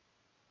range.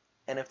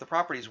 And if the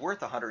property is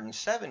worth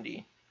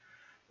 $170,000,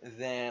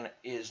 then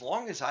as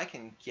long as I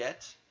can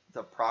get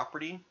the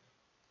property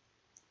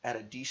at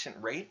a decent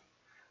rate,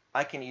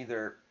 I can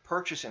either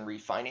purchase and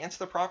refinance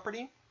the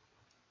property,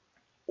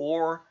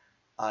 or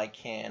I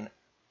can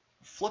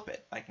flip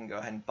it. I can go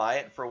ahead and buy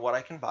it for what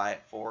I can buy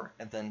it for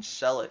and then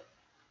sell it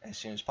as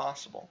soon as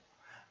possible.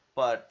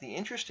 But the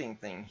interesting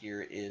thing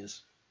here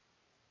is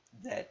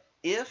that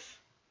if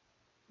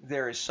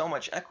there is so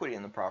much equity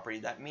in the property,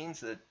 that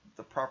means that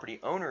the property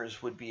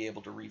owners would be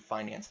able to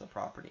refinance the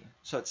property.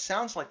 So it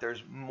sounds like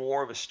there's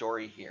more of a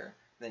story here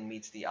than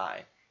meets the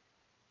eye.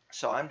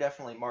 So I'm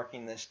definitely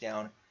marking this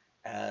down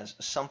as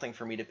something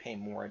for me to pay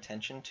more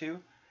attention to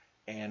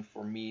and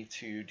for me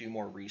to do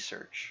more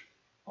research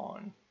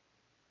on.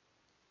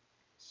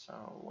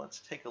 So let's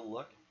take a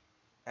look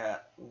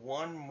at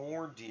one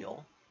more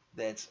deal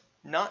that's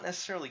not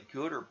necessarily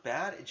good or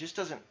bad. It just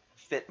doesn't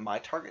fit my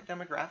target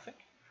demographic.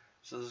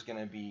 So this is going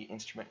to be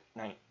instrument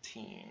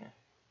 19.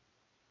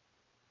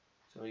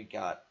 So we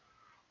got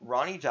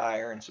Ronnie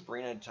Dyer and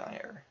Sabrina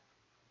Dyer,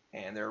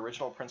 and their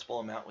original principal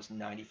amount was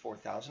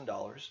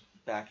 $94,000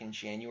 back in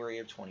January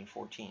of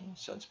 2014.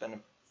 So it's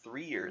been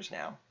 3 years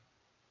now.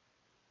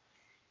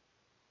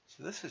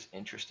 So this is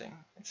interesting.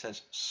 It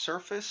says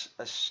surface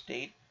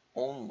estate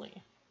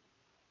only.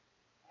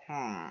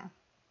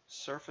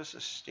 Surface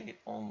estate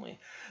only.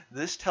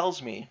 This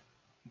tells me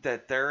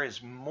that there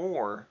is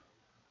more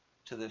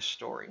to this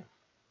story.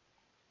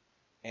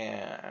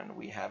 And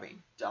we have a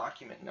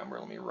document number.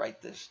 Let me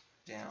write this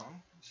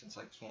down since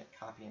I can't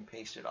copy and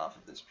paste it off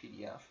of this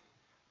PDF.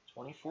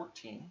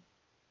 2014,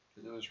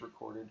 because it was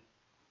recorded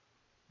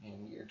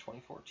in the year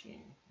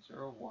 2014,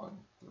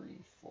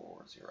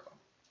 01340.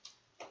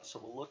 So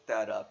we'll look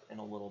that up in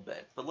a little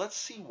bit. But let's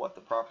see what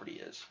the property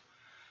is.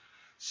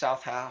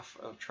 South half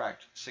of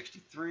Tract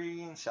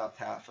 63 and south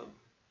half of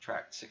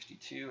Tract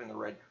 62 in the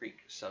Red Creek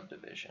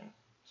subdivision.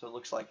 So it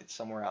looks like it's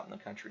somewhere out in the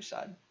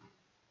countryside.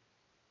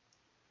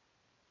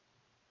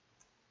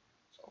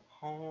 So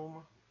home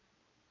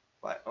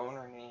by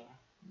owner name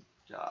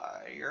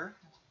Dyer.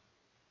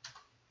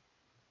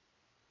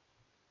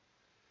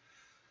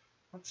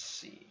 Let's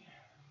see.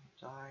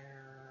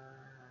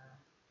 Dyer.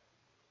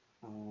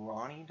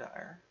 Ronnie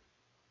Dyer.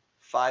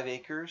 5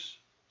 acres,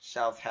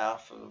 south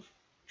half of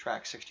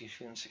Tract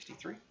 62 and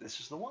 63. This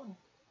is the one.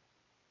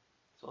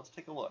 So let's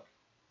take a look.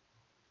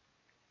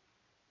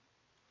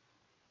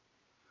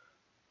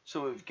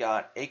 So we've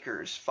got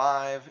acres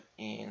 5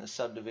 in the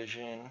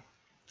subdivision.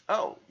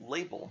 Oh,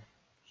 label.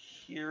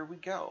 Here we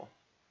go.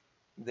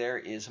 There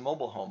is a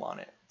mobile home on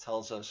it. It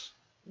tells us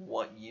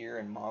what year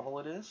and model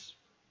it is.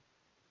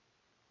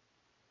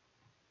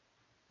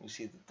 We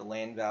see that the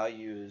land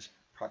value is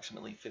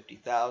approximately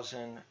 $50,000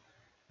 and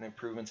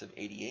improvements of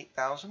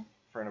 $88,000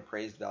 for an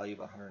appraised value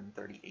of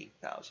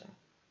 $138,000.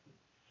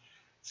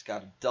 It's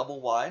got a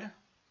double wide.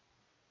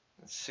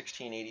 It's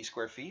 1680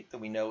 square feet that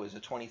we know is a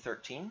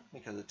 2013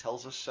 because it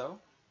tells us so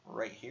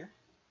right here.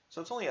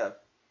 So it's only a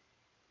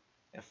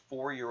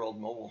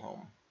 4-year-old mobile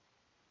home.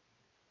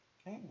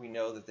 Okay, we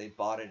know that they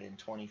bought it in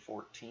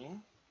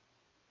 2014.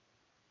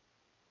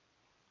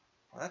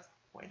 Well,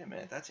 wait a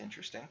minute, that's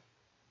interesting.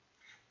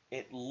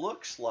 It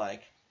looks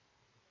like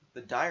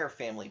the Dyer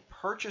family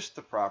purchased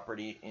the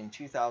property in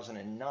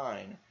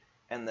 2009,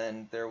 and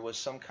then there was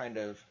some kind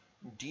of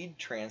deed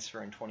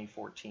transfer in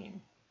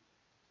 2014.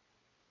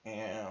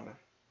 And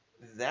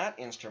that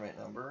instrument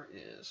number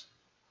is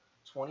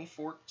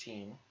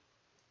 2014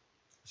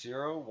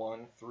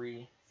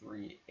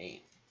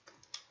 01338.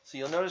 So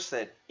you'll notice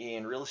that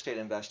in real estate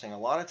investing, a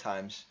lot of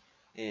times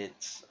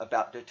it's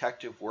about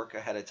detective work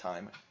ahead of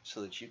time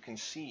so that you can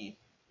see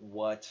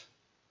what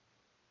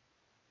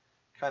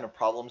kind of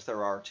problems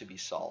there are to be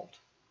solved.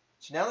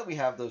 So now that we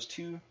have those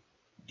two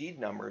deed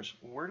numbers,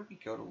 where do we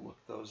go to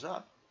look those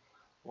up?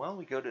 Well,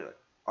 we go to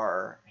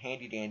our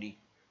handy dandy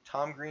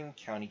Tom Green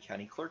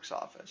County Clerk's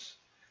office.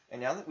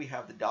 And now that we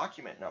have the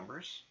document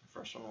numbers, the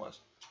first one was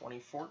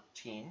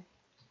 2014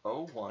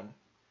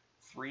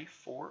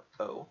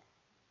 01340.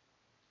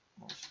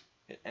 Let's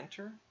hit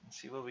enter and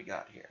see what we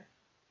got here.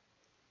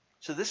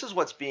 So this is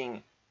what's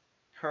being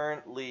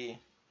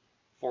currently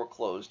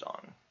foreclosed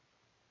on.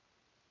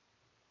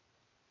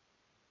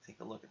 Take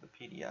a look at the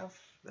PDF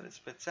that it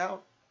spits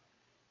out.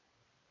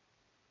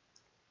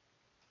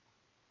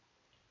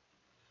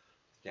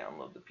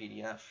 Download the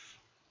PDF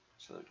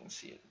so that we can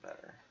see it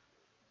better.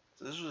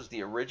 So this was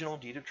the original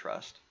deed of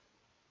trust.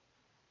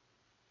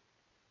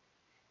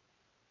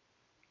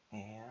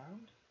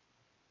 And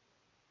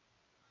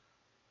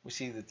we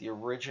see that the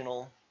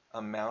original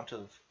amount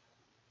of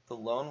the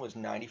loan was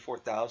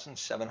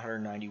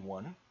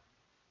 $94,791.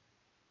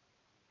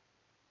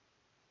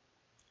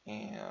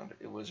 And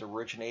it was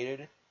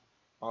originated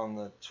on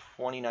the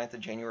 29th of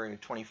January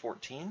of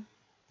 2014,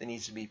 that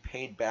needs to be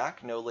paid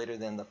back no later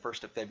than the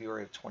 1st of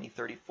February of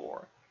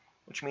 2034,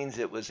 which means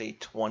it was a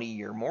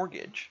 20-year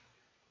mortgage.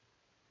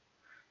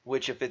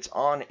 Which, if it's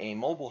on a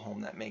mobile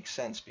home, that makes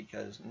sense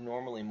because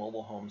normally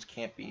mobile homes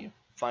can't be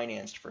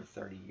financed for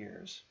 30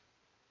 years.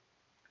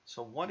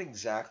 So what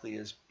exactly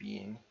is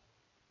being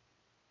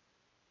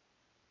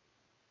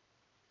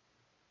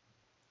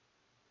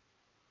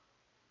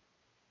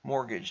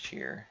mortgaged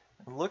here?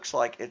 It looks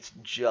like it's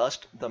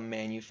just the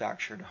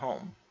manufactured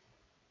home.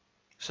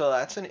 So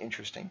that's an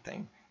interesting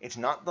thing. It's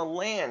not the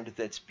land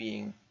that's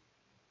being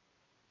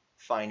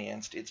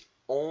financed, it's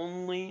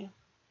only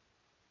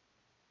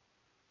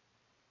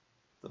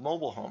the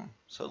mobile home.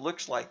 So it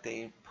looks like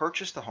they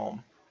purchased the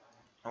home,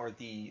 or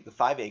the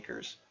 5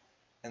 acres,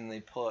 and they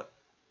put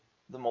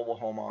the mobile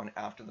home on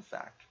after the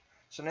fact.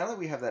 So now that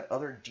we have that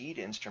other deed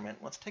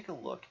instrument, let's take a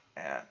look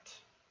at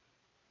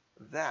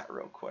that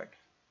real quick.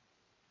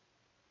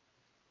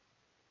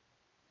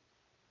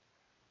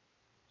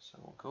 So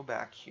we'll go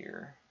back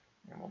here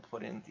and we'll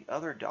put in the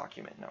other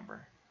document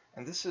number.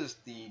 And this is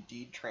the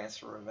deed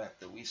transfer event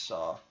that we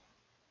saw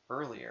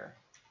earlier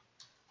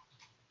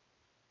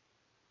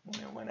when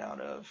it went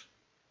out of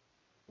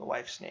the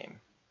wife's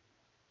name.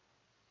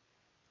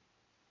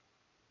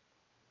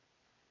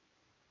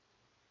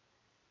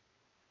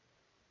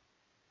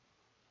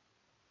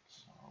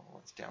 So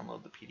let's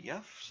download the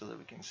PDF so that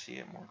we can see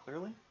it more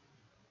clearly.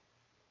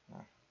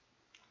 Well,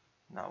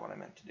 not what I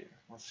meant to do.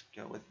 Let's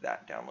go with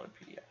that download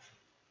PDF.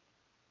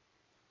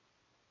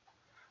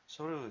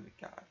 So what do we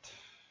got?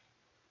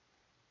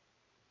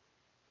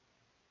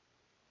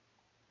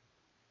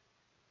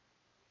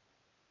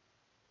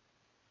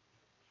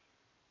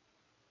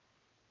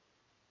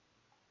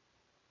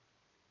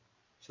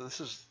 So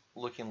this is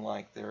looking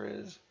like there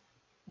is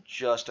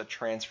just a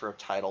transfer of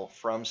title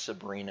from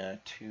Sabrina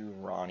to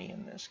Ronnie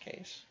in this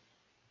case.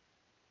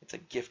 It's a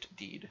gift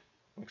deed.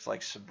 Looks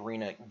like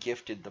Sabrina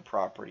gifted the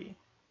property.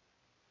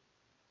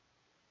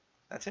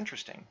 That's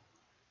interesting.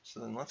 So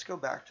then let's go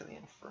back to the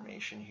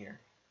information here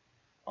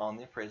on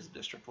the Appraisal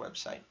District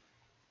website.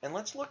 And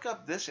let's look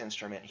up this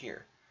instrument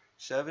here,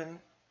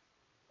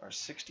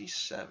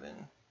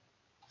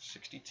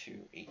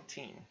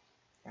 676218,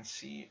 and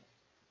see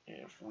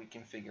if we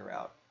can figure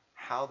out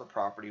how the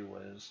property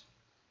was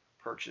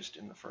purchased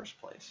in the first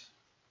place.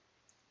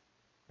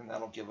 And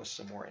that'll give us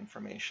some more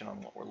information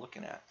on what we're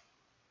looking at.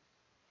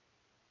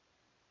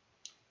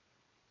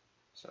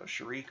 So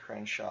Cherie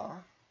Crenshaw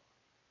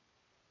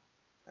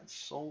had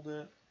sold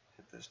it.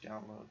 Hit this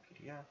download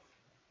PDF.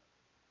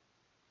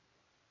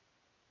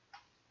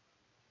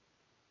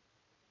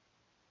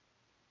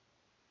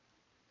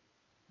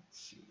 Let's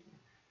see.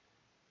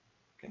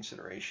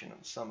 Consideration of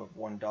the sum of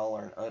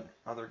 $1 and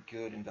other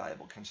good and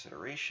valuable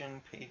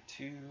consideration paid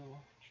to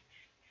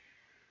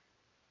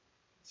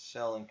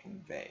sell and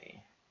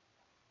convey.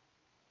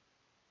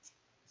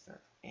 Is there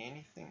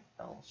anything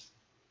else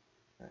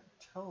that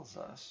tells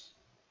us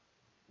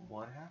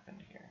what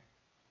happened here?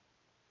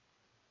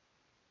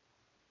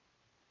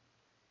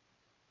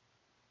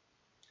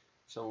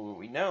 So what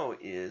we know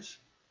is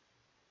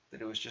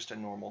that it was just a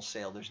normal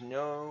sale. There's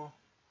no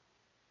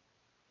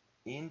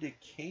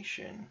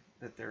indication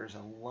that there's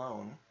a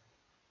loan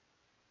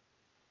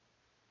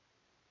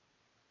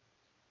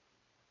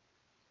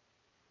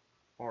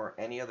or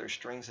any other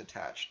strings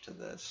attached to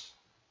this.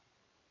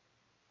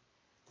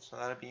 So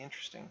that'd be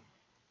interesting.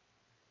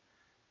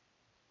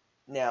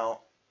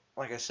 Now,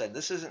 like I said,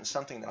 this isn't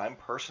something that I'm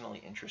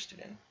personally interested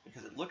in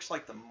because it looks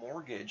like the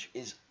mortgage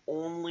is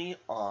only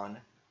on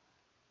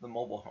the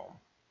mobile home.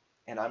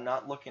 And I'm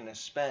not looking to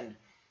spend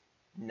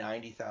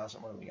 $90,000,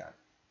 what do we got?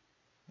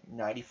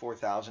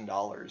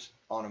 $94,000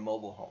 on a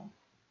mobile home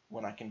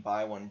when I can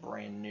buy one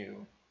brand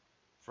new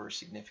for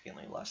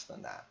significantly less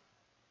than that.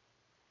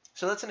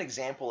 So that's an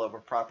example of a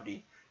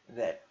property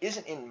that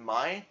isn't in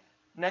my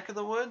neck of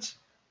the woods,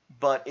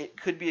 but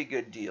it could be a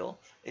good deal.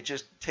 It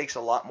just takes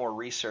a lot more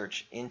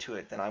research into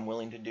it than I'm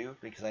willing to do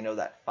because I know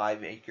that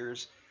 5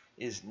 acres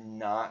is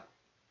not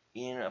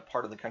in a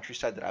part of the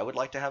countryside that I would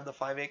like to have the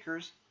 5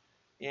 acres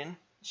in.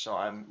 So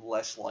I'm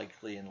less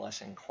likely and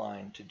less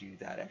inclined to do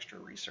that extra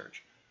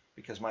research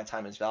because my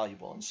time is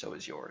valuable and so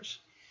is yours.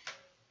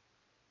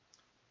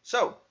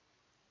 So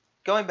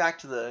going back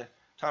to the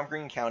Tom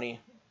Green County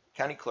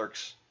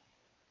Clerk's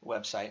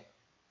website,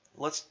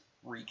 let's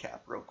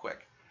recap real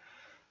quick.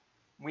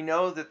 We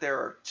know that there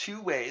are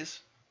 2 ways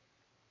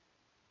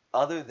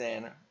other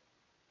than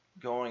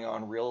going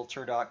on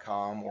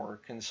realtor.com or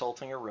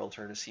consulting a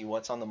realtor to see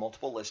what's on the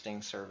multiple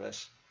listing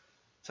service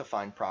to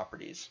find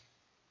properties.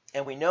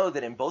 And we know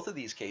that in both of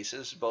these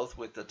cases, both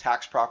with the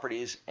tax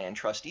properties and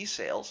trustee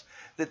sales,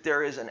 that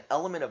there is an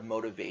element of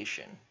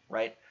motivation,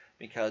 right?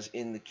 Because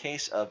in the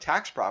case of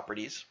tax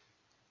properties,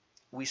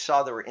 we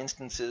saw there were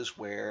instances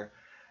where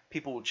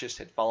people just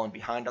had fallen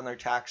behind on their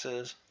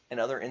taxes, and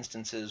other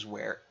instances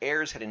where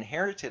heirs had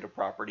inherited a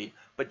property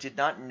but did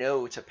not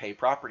know to pay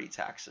property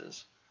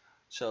taxes.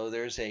 So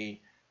there's a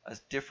a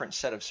different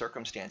set of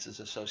circumstances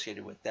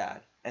associated with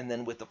that. And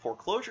then with the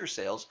foreclosure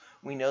sales,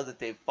 we know that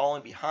they've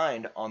fallen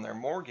behind on their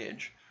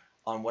mortgage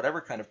on whatever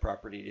kind of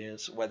property it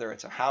is, whether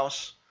it's a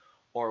house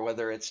or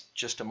whether it's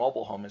just a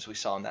mobile home, as we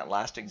saw in that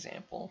last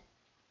example.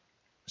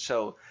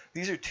 So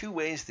these are two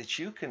ways that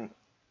you can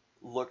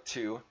look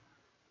to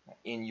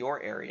in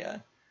your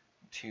area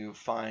to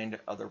find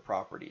other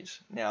properties.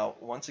 Now,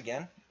 once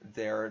again,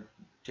 there are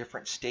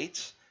different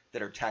states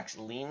that are tax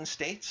lien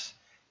states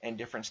and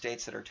different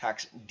states that are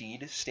tax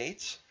deed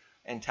states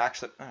and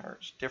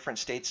different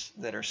states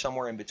that are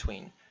somewhere in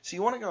between. So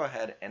you want to go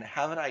ahead and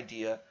have an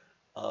idea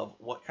of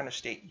what kind of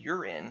state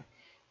you're in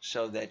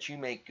so that you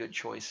make good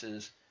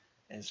choices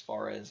as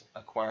far as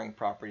acquiring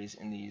properties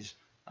in these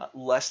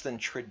less than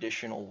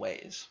traditional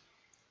ways.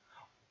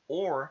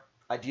 Or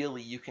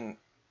ideally, you can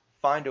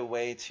find a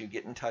way to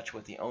get in touch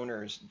with the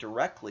owners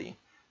directly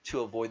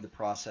to avoid the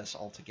process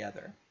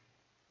altogether.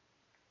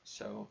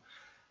 So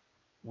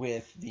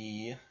with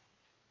the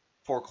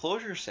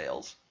foreclosure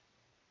sales,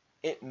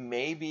 it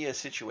may be a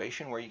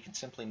situation where you can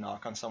simply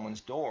knock on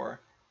someone's door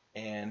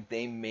and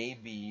they may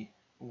be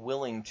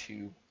willing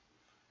to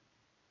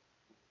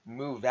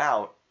move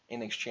out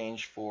in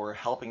exchange for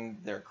helping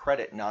their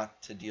credit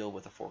not to deal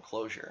with a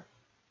foreclosure,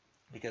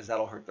 because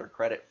that'll hurt their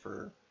credit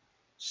for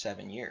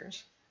 7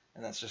 years,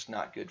 and that's just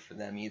not good for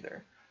them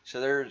either. So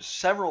there's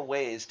several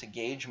ways to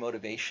gauge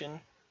motivation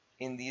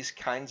in these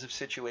kinds of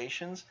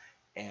situations,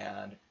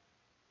 and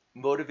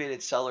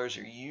motivated sellers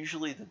are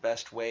usually the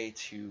best way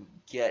to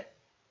get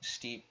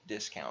steep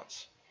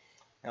discounts.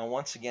 Now,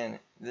 once again,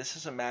 this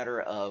is a matter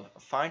of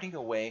finding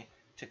a way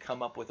to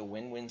come up with a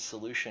win-win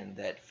solution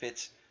that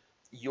fits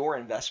your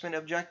investment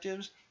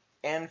objectives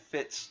and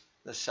fits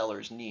the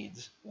seller's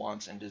needs,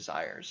 wants, and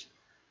desires.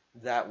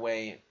 That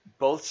way,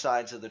 both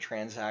sides of the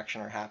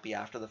transaction are happy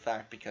after the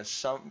fact,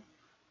 because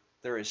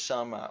there is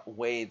some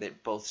way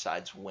that both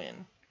sides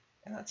win,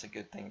 and that's a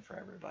good thing for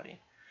everybody.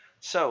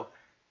 So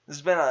this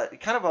has been a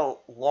kind of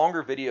a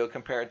longer video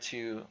compared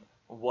to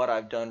what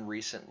I've done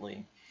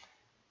recently,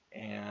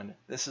 and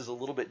this is a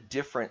little bit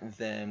different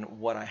than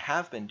what I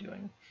have been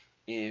doing.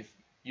 If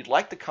you'd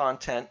like the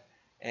content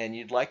and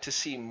you'd like to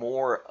see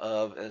more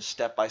of a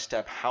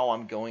step-by-step how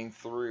I'm going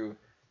through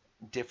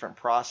different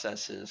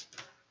processes,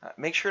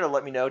 make sure to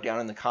let me know down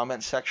in the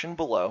comments section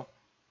below.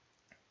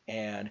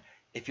 And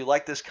if you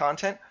like this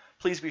content,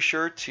 please be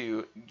sure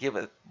to give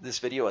this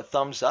video a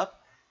thumbs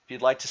up. If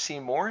you'd like to see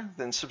more,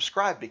 then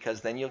subscribe,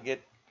 because then you'll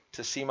get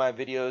to see my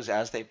videos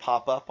as they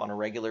pop up on a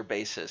regular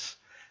basis.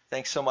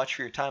 Thanks so much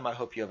for your time. I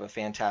hope you have a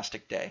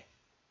fantastic day.